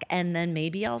task, and then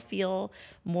maybe I'll feel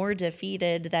more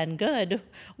defeated than good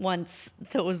once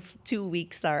those 2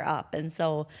 weeks are up. And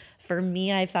so for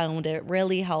me, I found it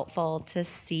really helpful to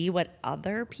see what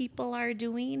other people are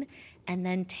doing and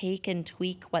then take and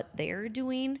tweak what they're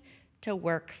doing to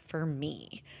work for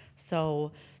me.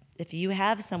 So if you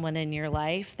have someone in your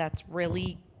life that's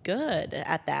really good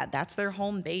at that, that's their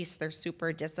home base, they're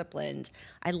super disciplined,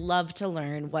 I love to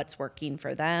learn what's working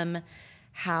for them.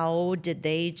 How did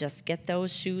they just get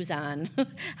those shoes on?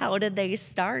 How did they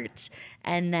start?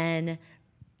 And then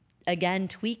again,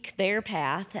 tweak their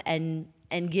path and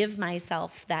give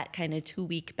myself that kind of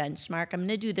 2-week benchmark. I'm going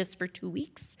to do this for 2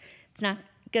 weeks. It's not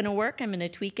going to work. I'm going to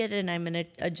tweak it and I'm going to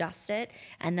adjust it.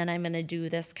 And then I'm going to do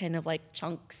this kind of like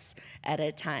chunks at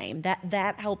a time.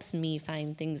 That helps me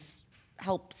find things,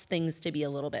 helps things to be a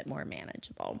little bit more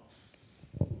manageable.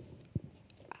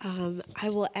 I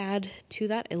will add to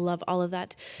that. I love all of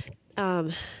that.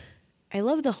 I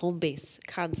love the home base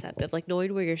concept of like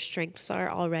knowing where your strengths are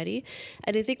already.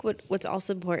 And I think what's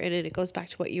also important, and it goes back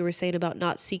to what you were saying about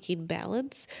not seeking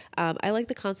balance. I like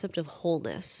the concept of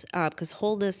wholeness, because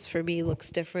wholeness for me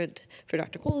looks different for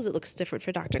Dr. Kohls. It looks different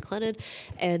for Dr. Clennon.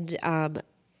 And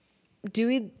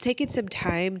taking some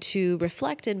time to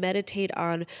reflect and meditate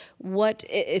on what,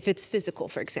 if it's physical,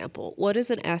 for example, what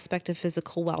is an aspect of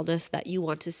physical wellness that you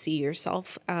want to see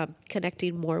yourself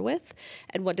connecting more with,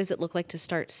 and what does it look like to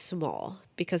start small?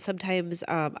 Because sometimes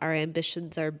our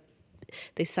ambitions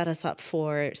they set us up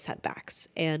for setbacks,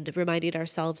 and reminding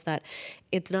ourselves that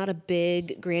it's not a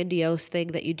big, grandiose thing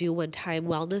that you do one time.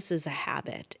 Wellness is a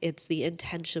habit. It's the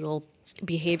intentional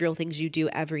behavioral things you do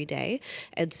every day.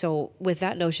 And so with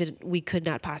that notion, we could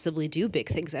not possibly do big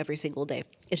things every single day.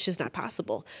 It's just not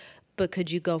possible. But could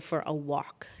you go for a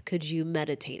walk? Could you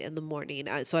meditate in the morning?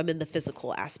 So I'm in the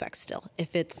physical aspect still.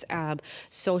 If it's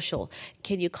social,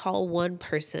 can you call one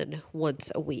person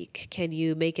once a week? Can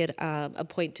you make it a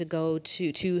point to go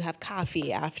to have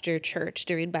coffee after church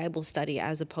during Bible study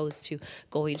as opposed to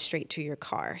going straight to your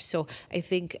car? So I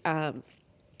think,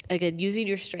 again, using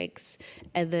your strengths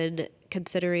and then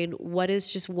considering what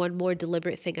is just one more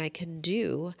deliberate thing I can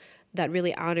do that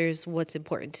really honors what's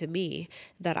important to me,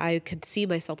 that I could see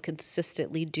myself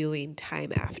consistently doing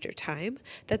time after time.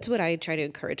 That's what I try to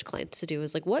encourage clients to do,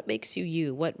 is like, what makes you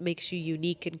you? What makes you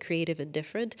unique and creative and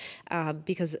different?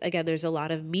 Because again, there's a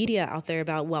lot of media out there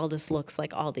about wellness looks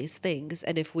like all these things.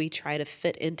 And if we try to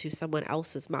fit into someone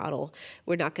else's model,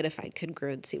 we're not going to find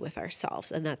congruency with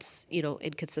ourselves. And that's,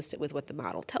 inconsistent with what the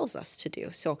model tells us to do.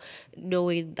 So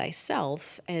knowing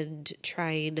thyself and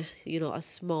trying, a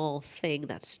small thing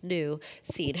that's new,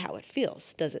 seeing how it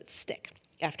feels. Does it stick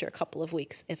after a couple of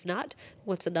weeks? If not,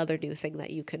 what's another new thing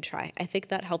that you can try? I think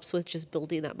that helps with just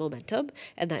building that momentum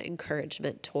and that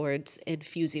encouragement towards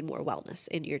infusing more wellness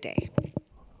in your day.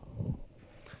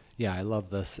 Yeah, I love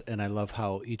this. And I love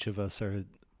how each of us are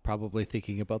probably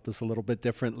thinking about this a little bit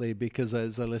differently, because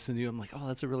as I listen to you, I'm like, oh,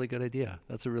 that's a really good idea.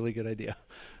 That's a really good idea.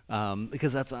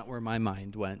 Because that's not where my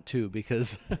mind went too,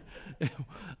 because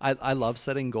I love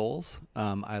setting goals.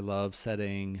 I love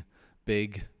setting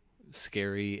big,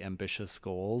 scary, ambitious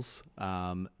goals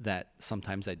that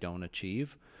sometimes I don't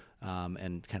achieve.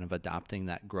 And kind of adopting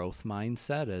that growth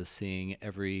mindset as seeing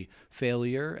every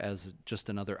failure as just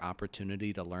another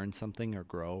opportunity to learn something or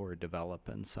grow or develop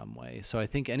in some way. So I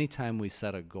think anytime we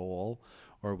set a goal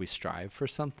or we strive for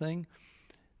something,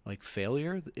 like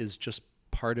failure is just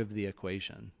part of the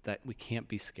equation, that we can't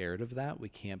be scared of that. We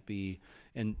can't be,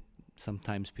 and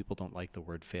sometimes people don't like the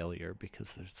word failure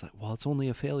because it's like, well, it's only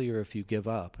a failure if you give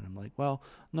up. And I'm like, well,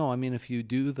 no, I mean, if you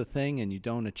do the thing and you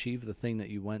don't achieve the thing that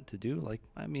you went to do, like,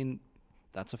 I mean,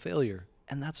 that's a failure,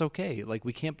 and that's okay. Like,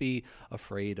 we can't be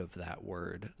afraid of that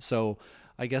word. So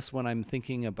I guess when I'm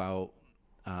thinking about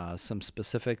some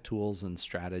specific tools and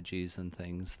strategies and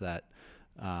things that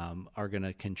are going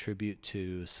to contribute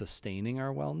to sustaining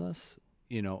our wellness,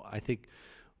 I think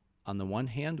on the one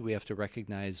hand, we have to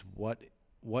recognize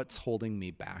what's holding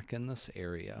me back in this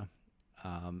area.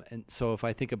 And so if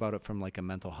I think about it from like a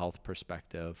mental health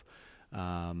perspective,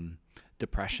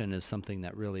 depression is something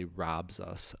that really robs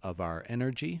us of our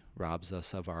energy, robs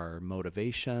us of our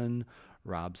motivation,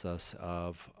 robs us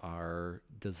of our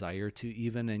desire to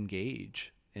even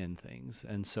engage in things.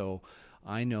 And so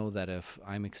I know that if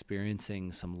I'm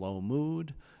experiencing some low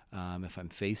mood, if I'm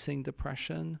facing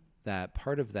depression, that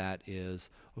part of that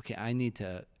is, okay, I need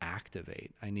to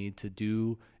activate. I need to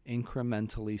do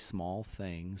incrementally small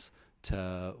things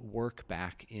to work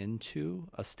back into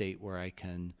a state where I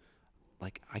can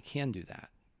do that.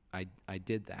 I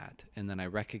did that. And then I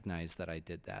recognize that I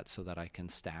did that so that I can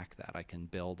stack that. I can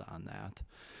build on that.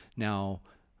 Now,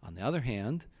 on the other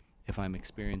hand, if I'm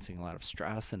experiencing a lot of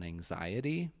stress and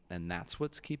anxiety, and that's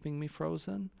what's keeping me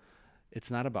frozen, it's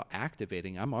not about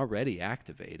activating. I'm already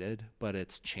activated, but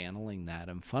it's channeling that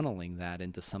and funneling that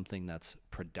into something that's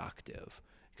productive,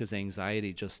 because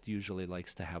anxiety just usually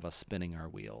likes to have us spinning our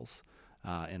wheels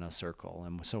in a circle.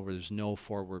 And so there's no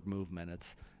forward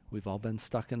movement. We've all been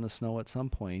stuck in the snow at some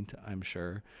point, I'm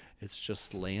sure. It's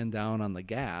just laying down on the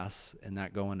gas and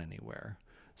not going anywhere.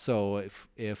 So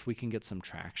if we can get some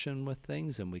traction with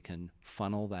things and we can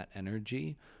funnel that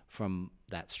energy from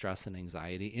that stress and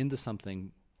anxiety into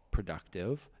something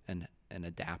productive and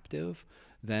adaptive,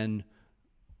 then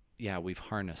yeah, we've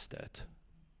harnessed it.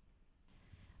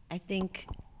 I think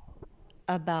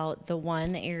about the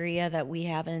one area that we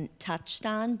haven't touched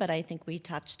on, but I think we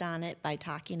touched on it by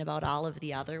talking about all of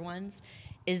the other ones,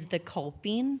 is the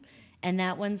coping. And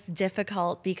that one's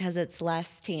difficult because it's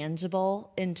less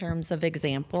tangible in terms of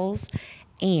examples.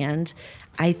 And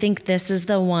I think this is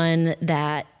the one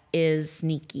that is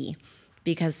sneaky,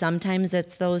 because sometimes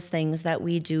it's those things that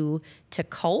we do to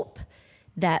cope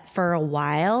that for a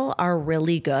while are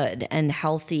really good and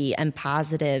healthy and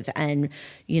positive and,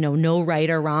 no right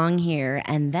or wrong here.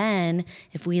 And then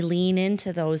if we lean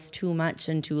into those too much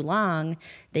and too long,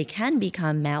 they can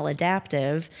become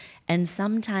maladaptive. And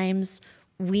sometimes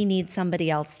we need somebody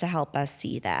else to help us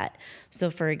see that. So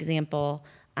for example,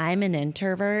 I'm an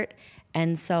introvert,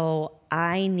 and so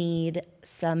I need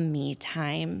some me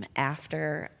time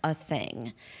after a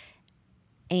thing.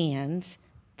 And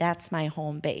that's my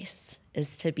home base,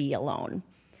 is to be alone.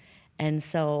 And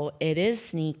so it is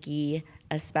sneaky,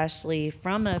 especially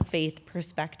from a faith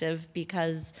perspective,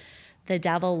 because the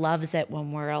devil loves it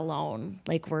when we're alone.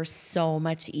 Like, we're so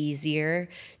much easier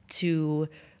to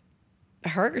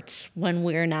hurt when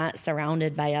we're not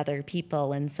surrounded by other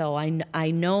people. And so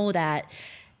I know that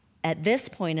at this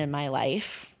point in my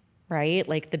life, right,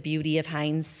 like the beauty of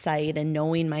hindsight and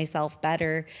knowing myself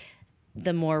better,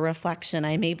 the more reflection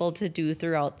I'm able to do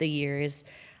throughout the years,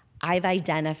 I've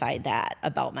identified that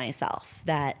about myself,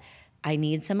 that I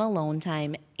need some alone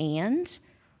time, and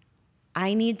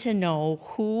I need to know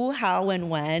who, how, and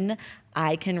when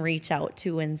I can reach out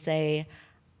to and say,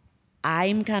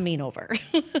 I'm coming over.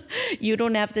 You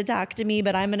don't have to talk to me,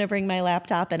 but I'm going to bring my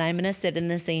laptop and I'm going to sit in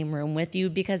the same room with you,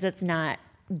 because it's not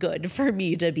good for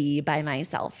me to be by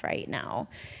myself right now.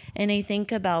 And I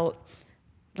think about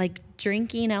like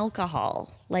drinking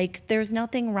alcohol. Like, there's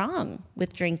nothing wrong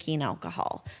with drinking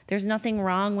alcohol. There's nothing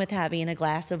wrong with having a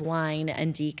glass of wine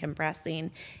and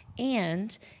decompressing.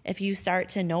 And if you start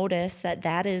to notice that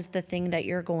that is the thing that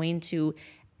you're going to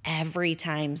every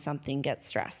time something gets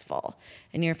stressful,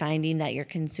 and you're finding that you're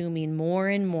consuming more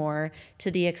and more to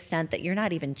the extent that you're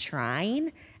not even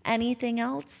trying anything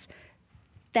else,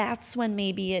 that's when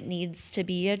maybe it needs to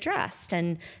be addressed.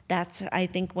 And that's, I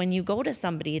think, when you go to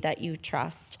somebody that you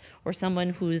trust, or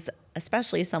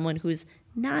especially someone who's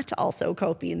not also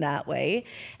coping that way,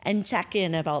 and check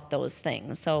in about those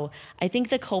things. So I think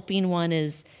the coping one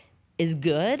is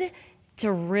good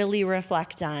to really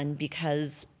reflect on,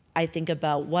 because I think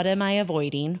about what am I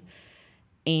avoiding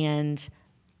and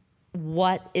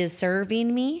what is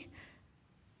serving me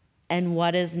and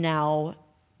what is now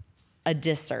a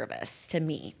disservice to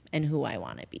me and who I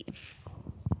want to be.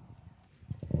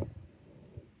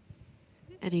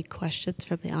 Any questions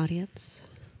from the audience?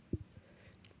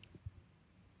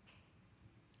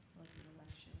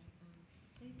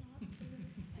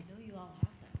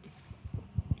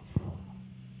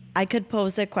 I could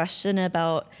pose a question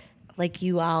about, like,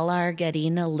 you all are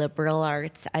getting a liberal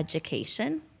arts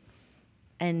education,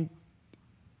 and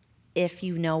if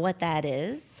you know what that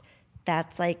is,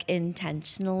 that's like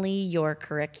intentionally your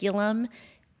curriculum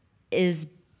is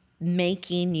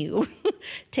making you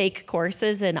take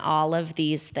courses in all of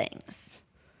these things.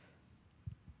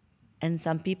 And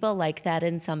some people like that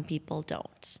and some people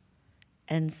don't.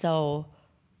 And so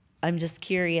I'm just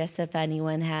curious if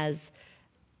anyone has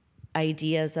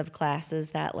ideas of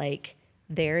classes that like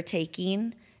they're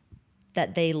taking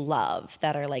that they love,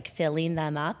 that are like filling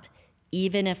them up,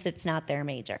 even if it's not their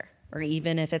major or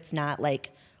even if it's not like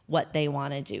what they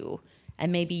want to do.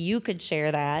 And maybe you could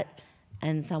share that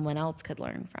and someone else could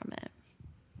learn from it.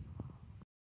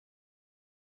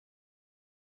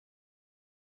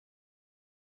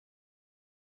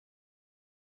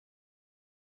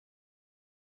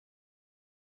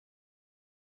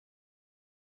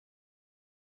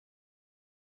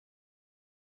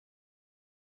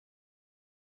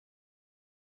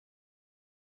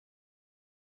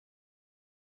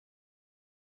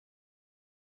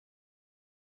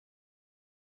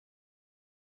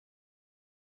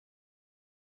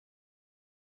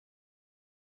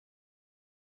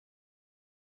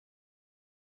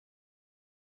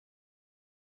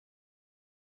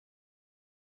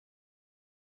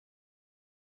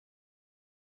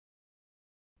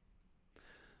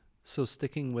 So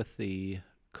sticking with the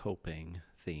coping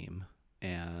theme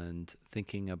and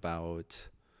thinking about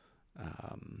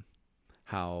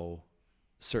how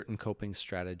certain coping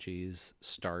strategies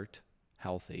start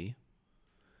healthy,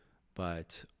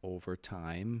 but over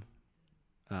time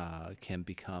can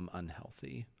become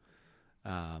unhealthy.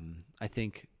 I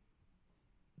think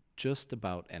just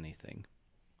about anything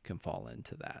can fall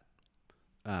into that.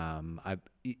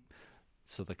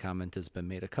 So the comment has been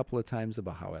made a couple of times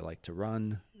about how I like to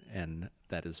run, and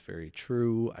that is very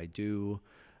true. I do.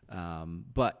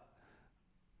 But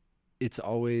it's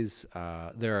always,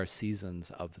 there are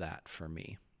seasons of that for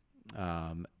me.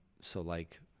 So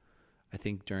like, I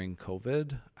think during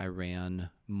COVID, I ran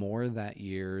more that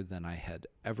year than I had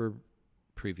ever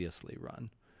previously run.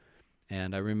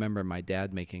 And I remember my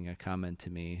dad making a comment to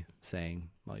me saying,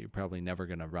 well, you're probably never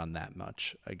going to run that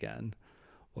much again.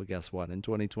 Well, guess what? In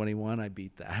 2021, I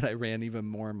beat that. I ran even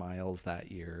more miles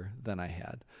that year than I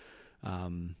had.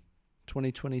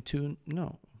 2022,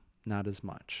 no, not as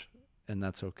much. And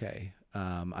that's okay.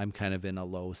 I'm kind of in a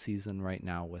low season right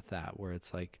now with that, where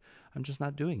it's like, I'm just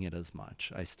not doing it as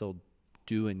much. I still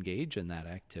do engage in that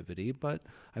activity, but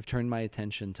I've turned my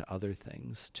attention to other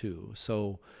things too.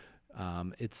 So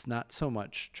it's not so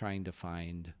much trying to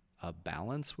find a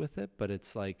balance with it, but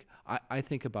it's like, I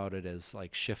think about it as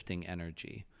like shifting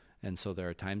energy. And so there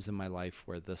are times in my life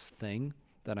where this thing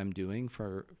that I'm doing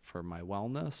for my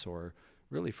wellness, or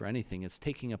really for anything, it's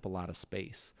taking up a lot of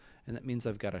space. And that means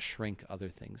I've got to shrink other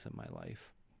things in my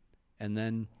life. And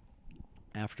then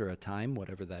after a time,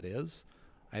 whatever that is,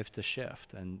 I have to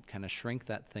shift and kind of shrink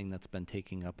that thing that's been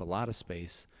taking up a lot of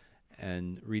space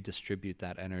and redistribute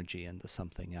that energy into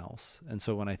something else. And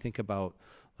so when I think about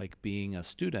like being a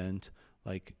student,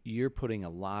 like you're putting a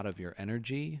lot of your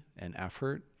energy and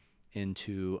effort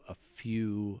into a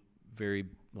few very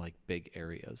like big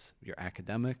areas, your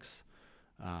academics,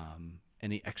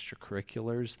 any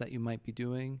extracurriculars that you might be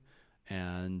doing,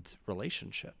 and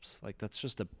relationships. Like that's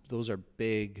just those are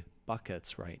big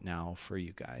buckets right now for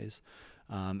you guys.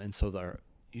 And so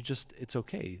it's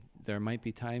okay. There might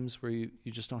be times where you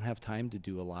just don't have time to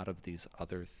do a lot of these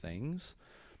other things,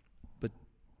 but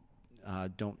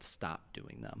don't stop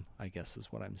doing them, I guess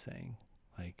is what I'm saying.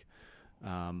 Like,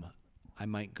 I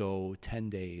might go 10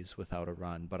 days without a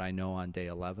run, but I know on day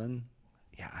 11,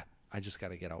 I just got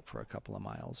to get out for a couple of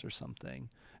miles or something.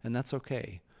 And that's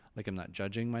okay. Like, I'm not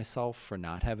judging myself for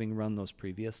not having run those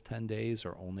previous 10 days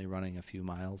or only running a few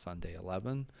miles on day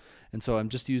 11. And so I'm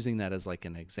just using that as like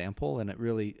an example. And it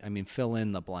really, I mean, fill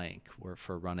in the blank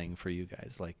for running for you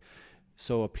guys. Like,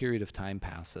 so a period of time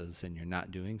passes and you're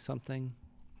not doing something,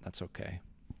 that's okay.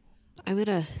 I'm going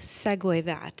to segue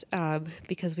that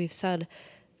because we've said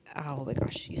oh my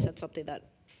gosh, you said something that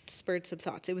spurred some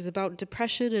thoughts. It was about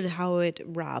depression and how it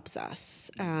robs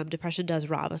us. Depression does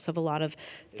rob us of a lot of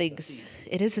things.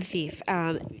 It is a thief.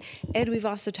 And we've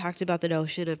also talked about the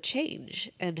notion of change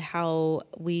and how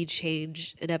we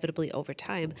change inevitably over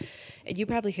time. And you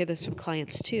probably hear this from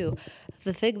clients too.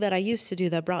 The thing that I used to do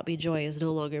that brought me joy is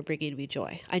no longer bringing me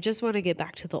joy. I just want to get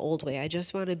back to the old way. I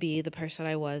just want to be the person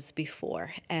I was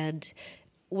before. And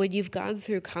when you've gone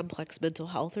through complex mental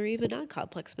health or even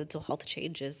non-complex mental health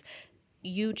changes,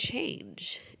 you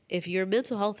change. If your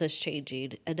mental health is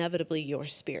changing, inevitably your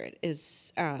spirit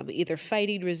is either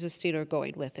fighting, resisting, or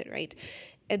going with it, right?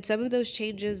 And some of those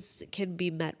changes can be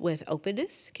met with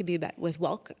openness, can be met with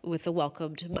a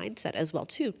welcomed mindset as well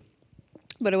too.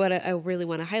 But what I really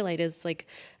want to highlight is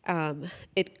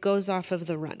it goes off of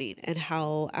the running and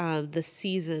how the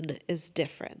season is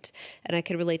different. And I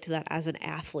can relate to that as an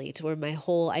athlete, where my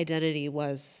whole identity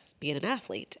was being an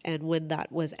athlete. And when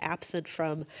that was absent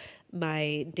from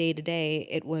my day-to-day,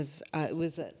 it was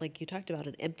like you talked about,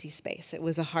 an empty space. It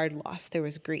was a hard loss. There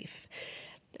was grief.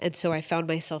 And so I found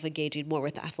myself engaging more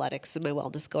with athletics and my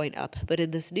wellness going up. But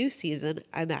in this new season,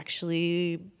 I'm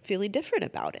actually feeling different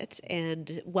about it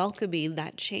and welcoming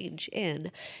that change in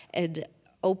and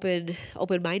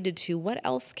open-minded to what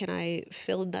else can I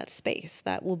fill in that space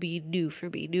that will be new for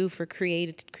me, new for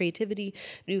creativity,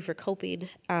 new for coping.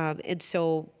 And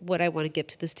so what I want to give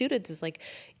to the students is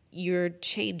you're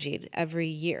changing every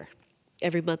year,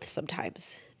 every month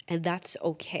sometimes, and that's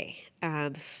okay.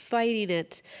 Fighting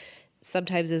it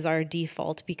sometimes is our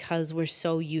default because we're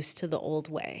so used to the old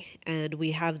way. And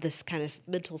we have this kind of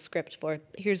mental script for,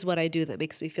 here's what I do that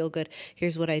makes me feel good.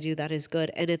 Here's what I do that is good.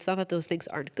 And it's not that those things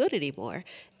aren't good anymore.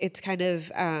 It's kind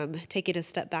of taking a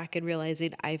step back and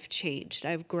realizing I've changed,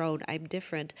 I've grown, I'm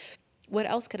different. What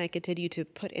else can I continue to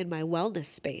put in my wellness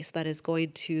space that is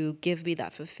going to give me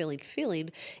that fulfilling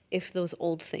feeling if those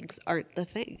old things aren't the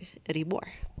thing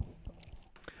anymore?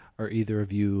 Are either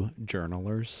of you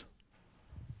journalers?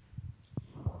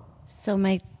 So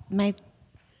my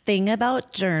thing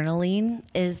about journaling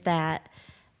is that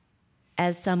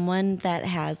as someone that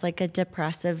has a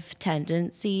depressive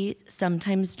tendency,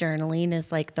 sometimes journaling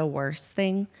is the worst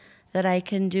thing that I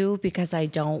can do because I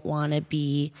don't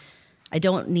need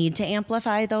to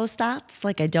amplify those thoughts.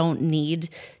 I don't need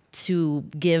to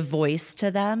give voice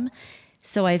to them.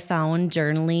 So I found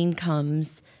journaling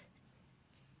comes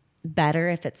better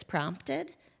if it's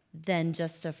prompted than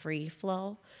just a free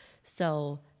flow.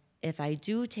 So if I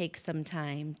do take some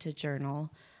time to journal,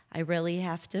 I really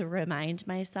have to remind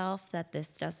myself that this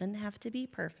doesn't have to be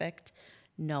perfect.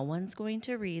 No one's going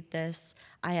to read this.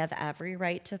 I have every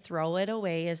right to throw it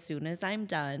away as soon as I'm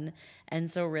done.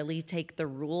 And so really take the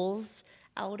rules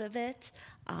out of it.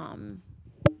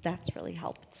 That's really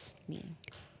helped me.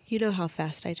 You know how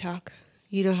fast I talk?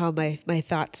 You know how my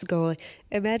thoughts go?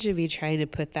 Imagine me trying to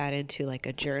put that into a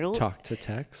journal. Talk to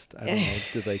text? I don't know.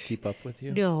 Do they keep up with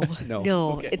you? No.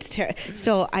 Okay. It's terrible.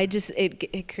 So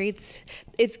it creates,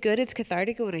 it's good. It's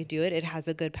cathartic when I do it. It has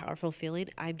a good, powerful feeling.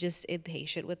 I'm just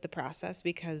impatient with the process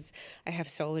because I have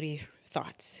so many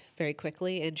thoughts very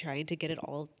quickly, and trying to get it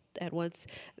all at once,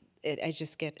 I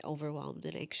just get overwhelmed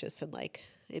and anxious and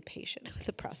impatient with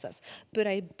the process. But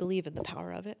I believe in the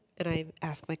power of it, and I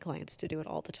ask my clients to do it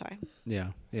all the time.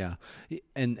 Yeah.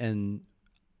 And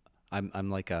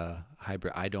I'm like a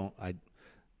hybrid. I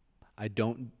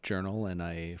don't journal in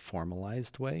a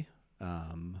formalized way,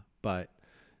 but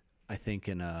I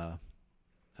think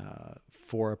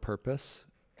for a purpose,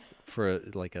 for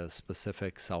a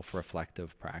specific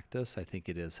self-reflective practice, I think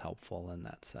it is helpful in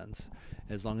that sense,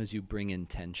 as long as you bring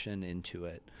intention into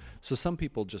it. So some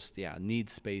people just need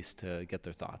space to get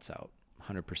their thoughts out.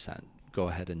 100%, go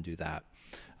ahead and do that.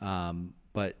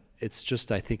 But it's just,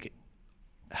 I think,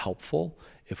 helpful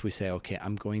if we say, okay,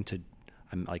 I'm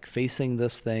facing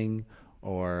this thing,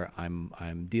 or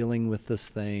I'm dealing with this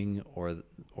thing, or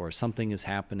something is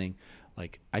happening.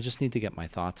 I just need to get my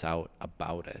thoughts out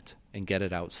about it and get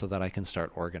it out so that I can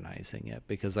start organizing it.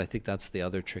 Because I think that's the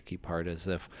other tricky part, is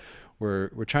if we're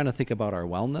trying to think about our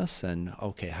wellness and,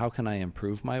 okay, how can I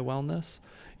improve my wellness?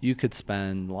 You could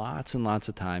spend lots and lots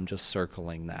of time just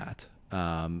circling that.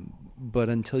 But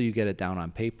until you get it down on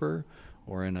paper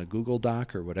or in a Google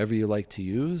Doc or whatever you like to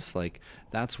use,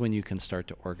 that's when you can start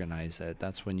to organize it.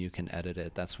 That's when you can edit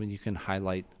it. That's when you can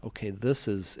highlight, okay, this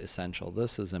is essential.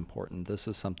 This is important. This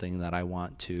is something that I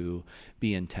want to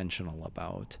be intentional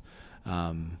about.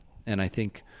 And I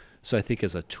think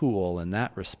as a tool in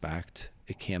that respect,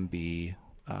 it can be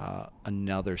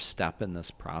another step in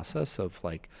this process of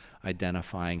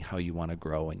identifying how you want to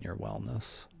grow in your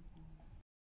wellness.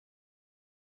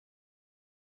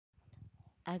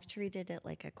 I've treated it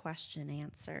like a question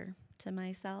answer to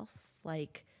myself.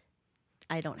 Like,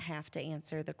 I don't have to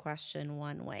answer the question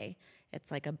one way.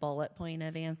 It's like a bullet point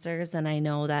of answers. And I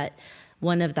know that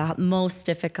one of the most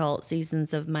difficult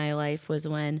seasons of my life was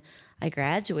when I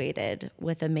graduated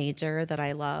with a major that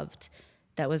I loved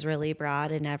that was really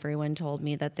broad, and everyone told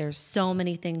me that there's so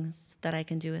many things that I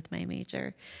can do with my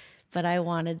major. But I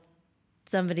wanted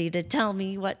somebody to tell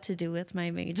me what to do with my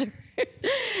major.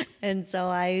 And so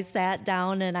I sat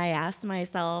down and I asked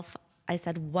myself, I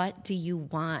said, what do you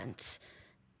want?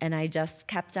 And I just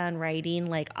kept on writing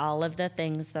like all of the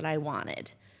things that I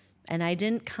wanted. And I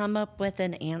didn't come up with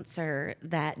an answer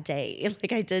that day.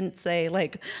 Like, I didn't say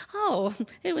like, oh,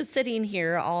 it was sitting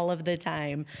here all of the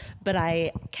time. But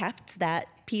I kept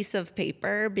that piece of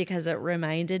paper because it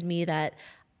reminded me that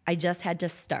I just had to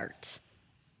start.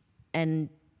 And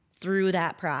through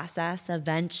that process,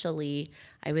 eventually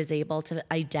I was able to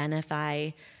identify,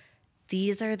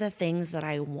 these are the things that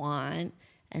I want,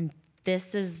 and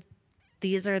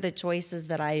these are the choices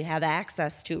that I have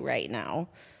access to right now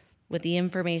with the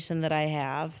information that I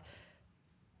have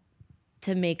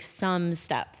to make some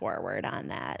step forward on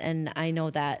that. And I know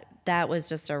that that was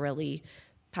just a really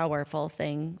powerful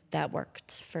thing that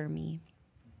worked for me.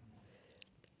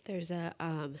 There's a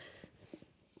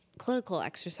clinical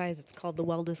exercise. It's called the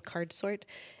wellness card sort.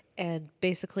 And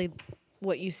basically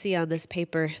what you see on this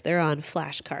paper, they're on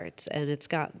flashcards. And it's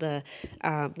got the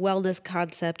wellness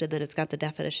concept, and then it's got the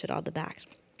definition on the back.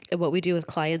 And what we do with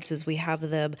clients is we have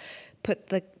them put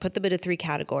them into 3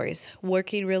 categories: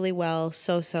 working really well,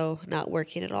 so-so, not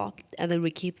working at all. And then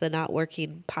we keep the not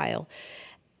working pile.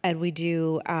 And we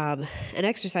do an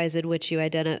exercise in which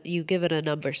you give it a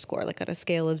number score, like on a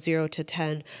scale of 0 to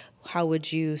 10, how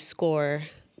would you score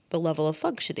the level of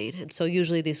functioning? And so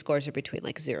usually these scores are between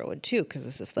like 0 and 2, because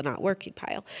this is the not working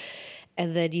pile.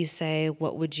 And then you say,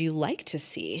 what would you like to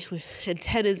see? And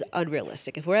 10 is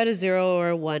unrealistic. If we're at a 0 or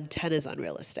a 1, 10 is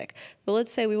unrealistic. But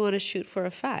let's say we want to shoot for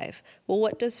a 5. Well,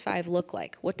 what does 5 look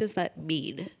like? What does that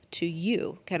mean to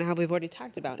you? Kind of how we've already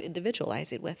talked about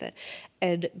individualizing with it.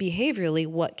 And behaviorally,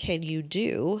 what can you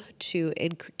do to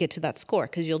get to that score?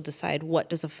 Because you'll decide, what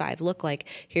does a 5 look like?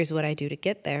 Here's what I do to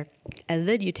get there. And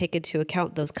then you take into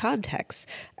account those contexts.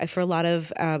 For a lot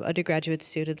of undergraduate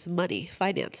students, money,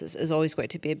 finances is always going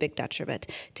to be a big detriment.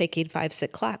 Taking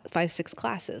 5-6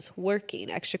 classes, working,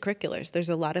 extracurriculars. There's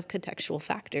a lot of contextual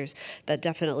factors that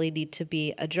definitely need to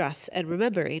be addressed. And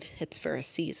remembering, it's for a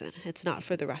season. It's not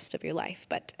for the rest of your life.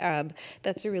 But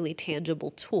that's a really tangible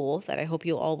tool that I hope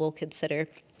you all will consider.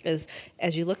 Is,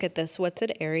 as you look at this, what's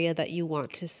an area that you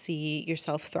want to see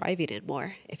yourself thriving in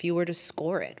more? If you were to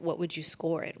score it, what would you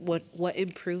score it? What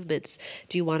improvements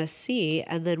do you want to see?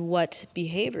 And then what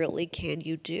behaviorally can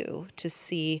you do to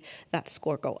see that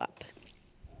score go up?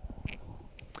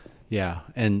 Yeah,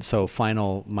 and so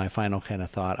my final kind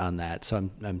of thought on that. So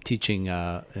I'm teaching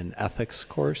an ethics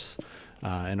course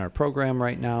in our program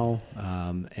right now,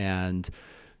 and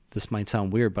this might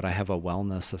sound weird, but I have a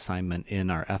wellness assignment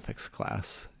in our ethics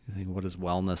class. You think, what does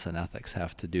wellness and ethics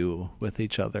have to do with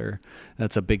each other?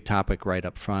 That's a big topic right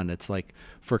up front. It's like,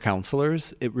 for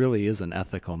counselors, it really is an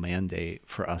ethical mandate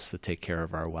for us to take care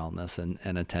of our wellness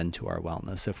and attend to our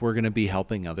wellness. If we're going to be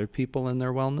helping other people in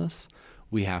their wellness,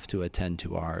 we have to attend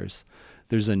to ours.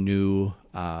 There's a new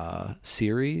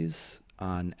series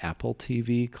on Apple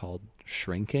TV called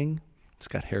Shrinking. It's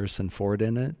got Harrison Ford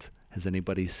in it. Has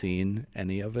anybody seen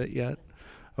any of it yet?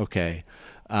 Okay.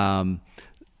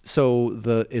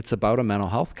 So it's about a mental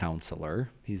health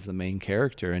counselor. He's the main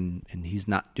character, and he's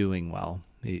not doing well.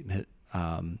 He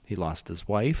lost his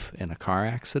wife in a car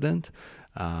accident.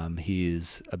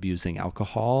 He's abusing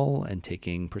alcohol and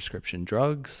taking prescription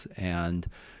drugs, and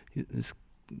he's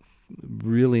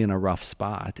really in a rough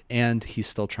spot. And he's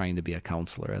still trying to be a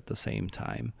counselor at the same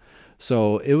time.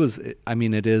 So it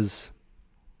is,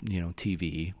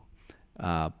 TV.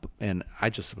 And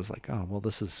I just was like, oh, well,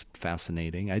 this is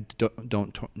fascinating. I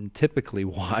don't typically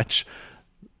watch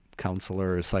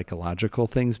counselor or psychological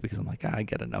things because I'm like, I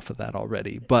get enough of that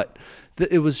already. But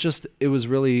it was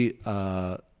really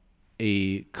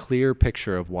a clear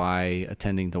picture of why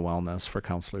attending to wellness for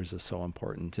counselors is so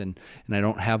important. And I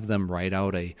don't have them write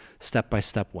out a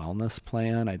step-by-step wellness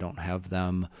plan. I don't have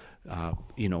them,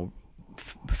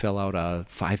 fill out a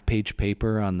 5-page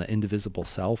paper on the indivisible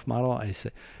self model. I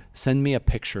say, send me a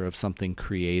picture of something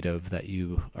creative that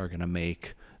you are going to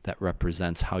make that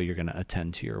represents how you're going to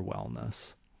attend to your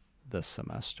wellness this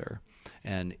semester.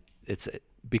 And it's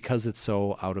because it's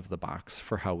so out of the box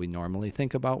for how we normally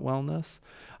think about wellness,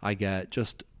 I get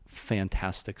just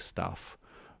fantastic stuff,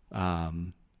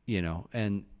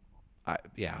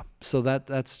 So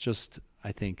that's just,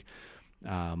 I think,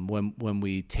 When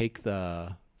we take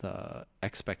the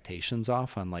expectations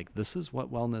off on like, this is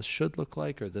what wellness should look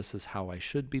like, or this is how I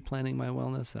should be planning my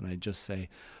wellness, and I just say,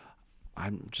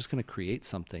 I'm just going to create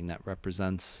something that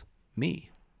represents me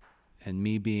and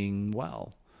me being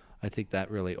well. I think that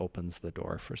really opens the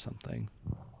door for something.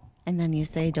 And then you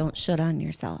say, don't should on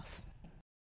yourself.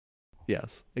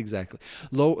 Yes, exactly.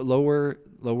 Lower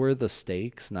the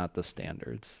stakes, not the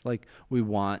standards. Like, we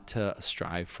want to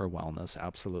strive for wellness.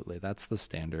 Absolutely. That's the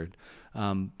standard.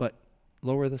 But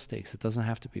lower the stakes. It doesn't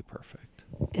have to be perfect.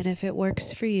 And if it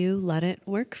works for you, let it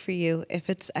work for you. If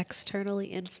it's externally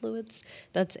influenced,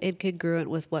 that's incongruent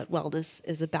with what wellness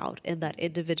is about in that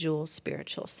individual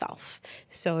spiritual self.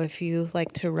 So if you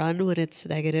like to run when it's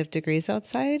negative degrees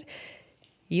outside,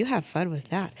 you have fun with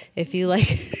that. If you like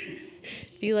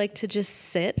if you like to just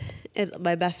sit, and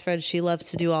my best friend, she loves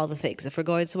to do all the things. If we're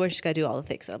going somewhere, she's got to do all the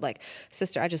things. And I'm like,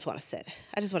 sister, I just want to sit.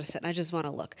 I just want to sit and I just want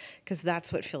to look, because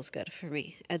that's what feels good for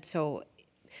me. And so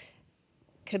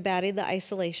combating the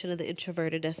isolation and the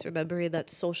introvertedness, remembering that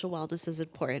social wellness is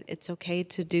important. It's okay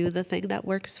to do the thing that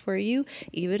works for you,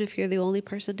 even if you're the only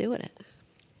person doing it.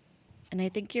 And I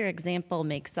think your example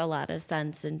makes a lot of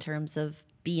sense in terms of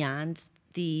beyond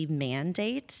the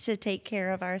mandate to take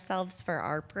care of ourselves for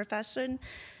our profession.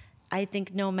 I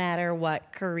think no matter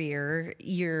what career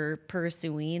you're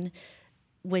pursuing,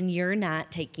 when you're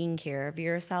not taking care of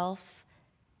yourself,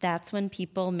 that's when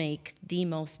people make the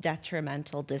most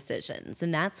detrimental decisions.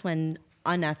 And that's when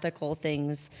unethical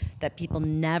things that people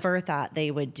never thought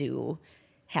they would do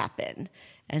happen.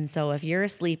 And so if you're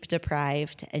sleep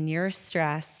deprived and you're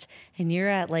stressed and you're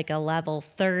at like a level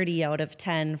 30 out of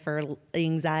 10 for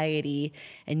anxiety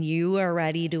and you are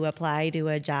ready to apply to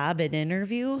a job and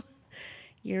interview,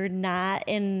 you're not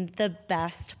in the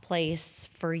best place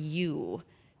for you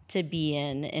to be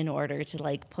in order to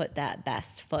like put that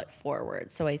best foot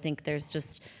forward. So I think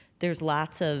there's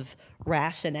lots of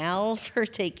rationale for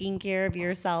taking care of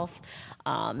yourself.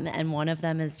 And one of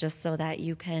them is just so that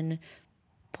you can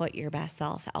put your best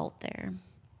self out there.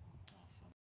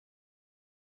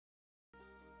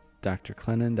 Dr.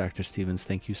 Clennon, Dr. Stevens,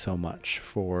 thank you so much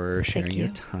for sharing your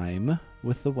time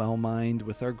with the Well Mind,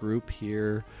 with our group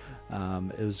here.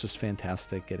 It was just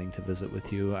fantastic getting to visit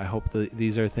with you. I hope that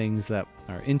these are things that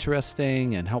are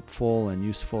interesting and helpful and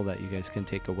useful that you guys can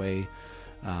take away.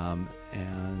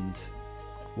 And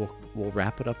we'll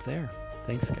wrap it up there.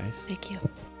 Thanks, guys. Thank you.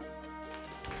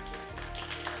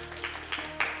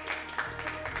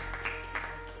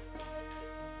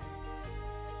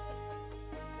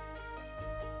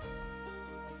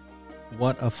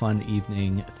 What a fun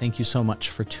evening. Thank you so much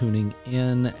for tuning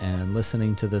in and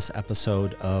listening to this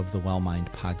episode of the Well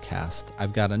Mind podcast.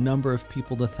 I've got a number of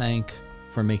people to thank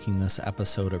for making this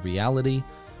episode a reality.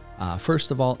 First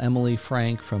of all, Emily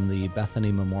Frank from the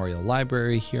Bethany Memorial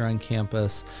Library here on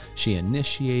campus. She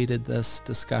initiated this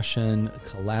discussion,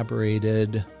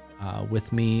 collaborated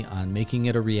with me on making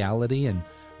it a reality, and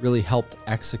really helped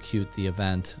execute the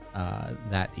event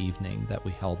that evening that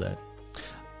we held it.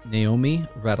 Naomi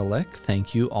Redelick,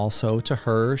 thank you also to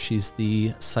her. She's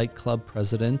the Psych Club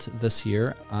president this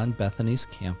year on Bethany's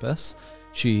campus.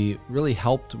 She really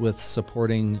helped with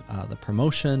supporting the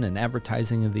promotion and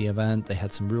advertising of the event. They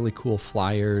had some really cool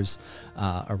flyers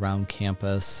around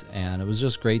campus, and it was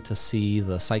just great to see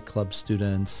the Psych Club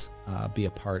students be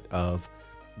a part of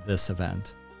this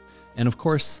event. And of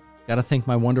course, got to thank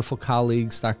my wonderful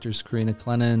colleagues, Drs. Karina,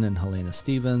 Clennon, and Helena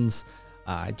Stevens.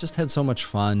 I just had so much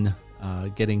fun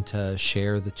getting to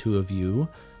share the two of you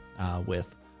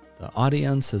with the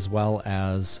audience as well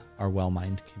as our Well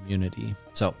Mind community.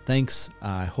 So thanks.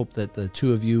 I hope that the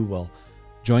two of you will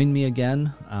join me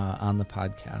again on the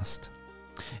podcast.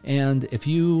 And if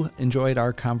you enjoyed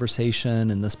our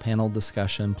conversation and this panel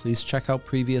discussion, please check out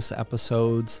previous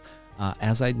episodes.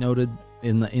 As I noted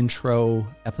in the intro,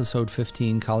 episode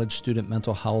 15, College Student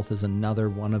Mental Health, is another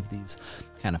one of these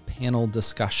kind of panel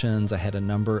discussions. I had a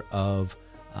number of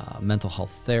mental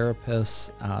health therapists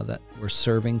that were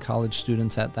serving college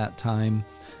students at that time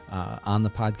on the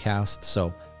podcast.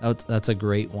 So that's a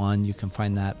great one. You can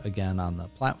find that again on the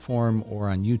platform or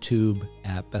on YouTube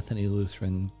at Bethany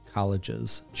Lutheran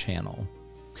College's channel.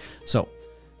 So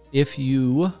if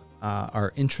you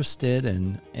are interested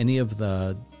in any of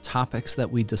the topics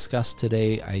that we discussed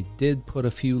today, I did put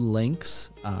a few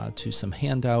links to some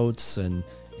handouts and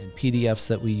PDFs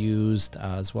that we used,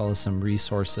 as well as some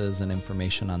resources and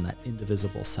information on that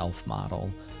indivisible self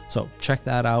model. So check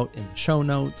that out in the show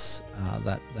notes.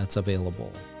 That's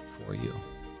available for you.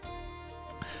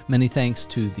 Many thanks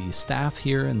to the staff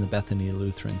here in the Bethany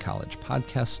Lutheran College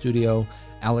podcast studio.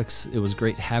 Alex, it was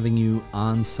great having you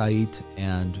on site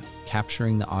and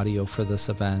capturing the audio for this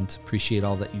event. Appreciate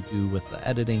all that you do with the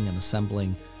editing and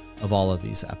assembling of all of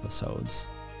these episodes.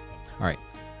 All right,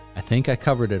 I think I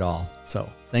covered it all. So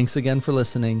thanks again for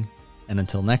listening, and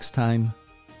until next time,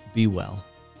 be well.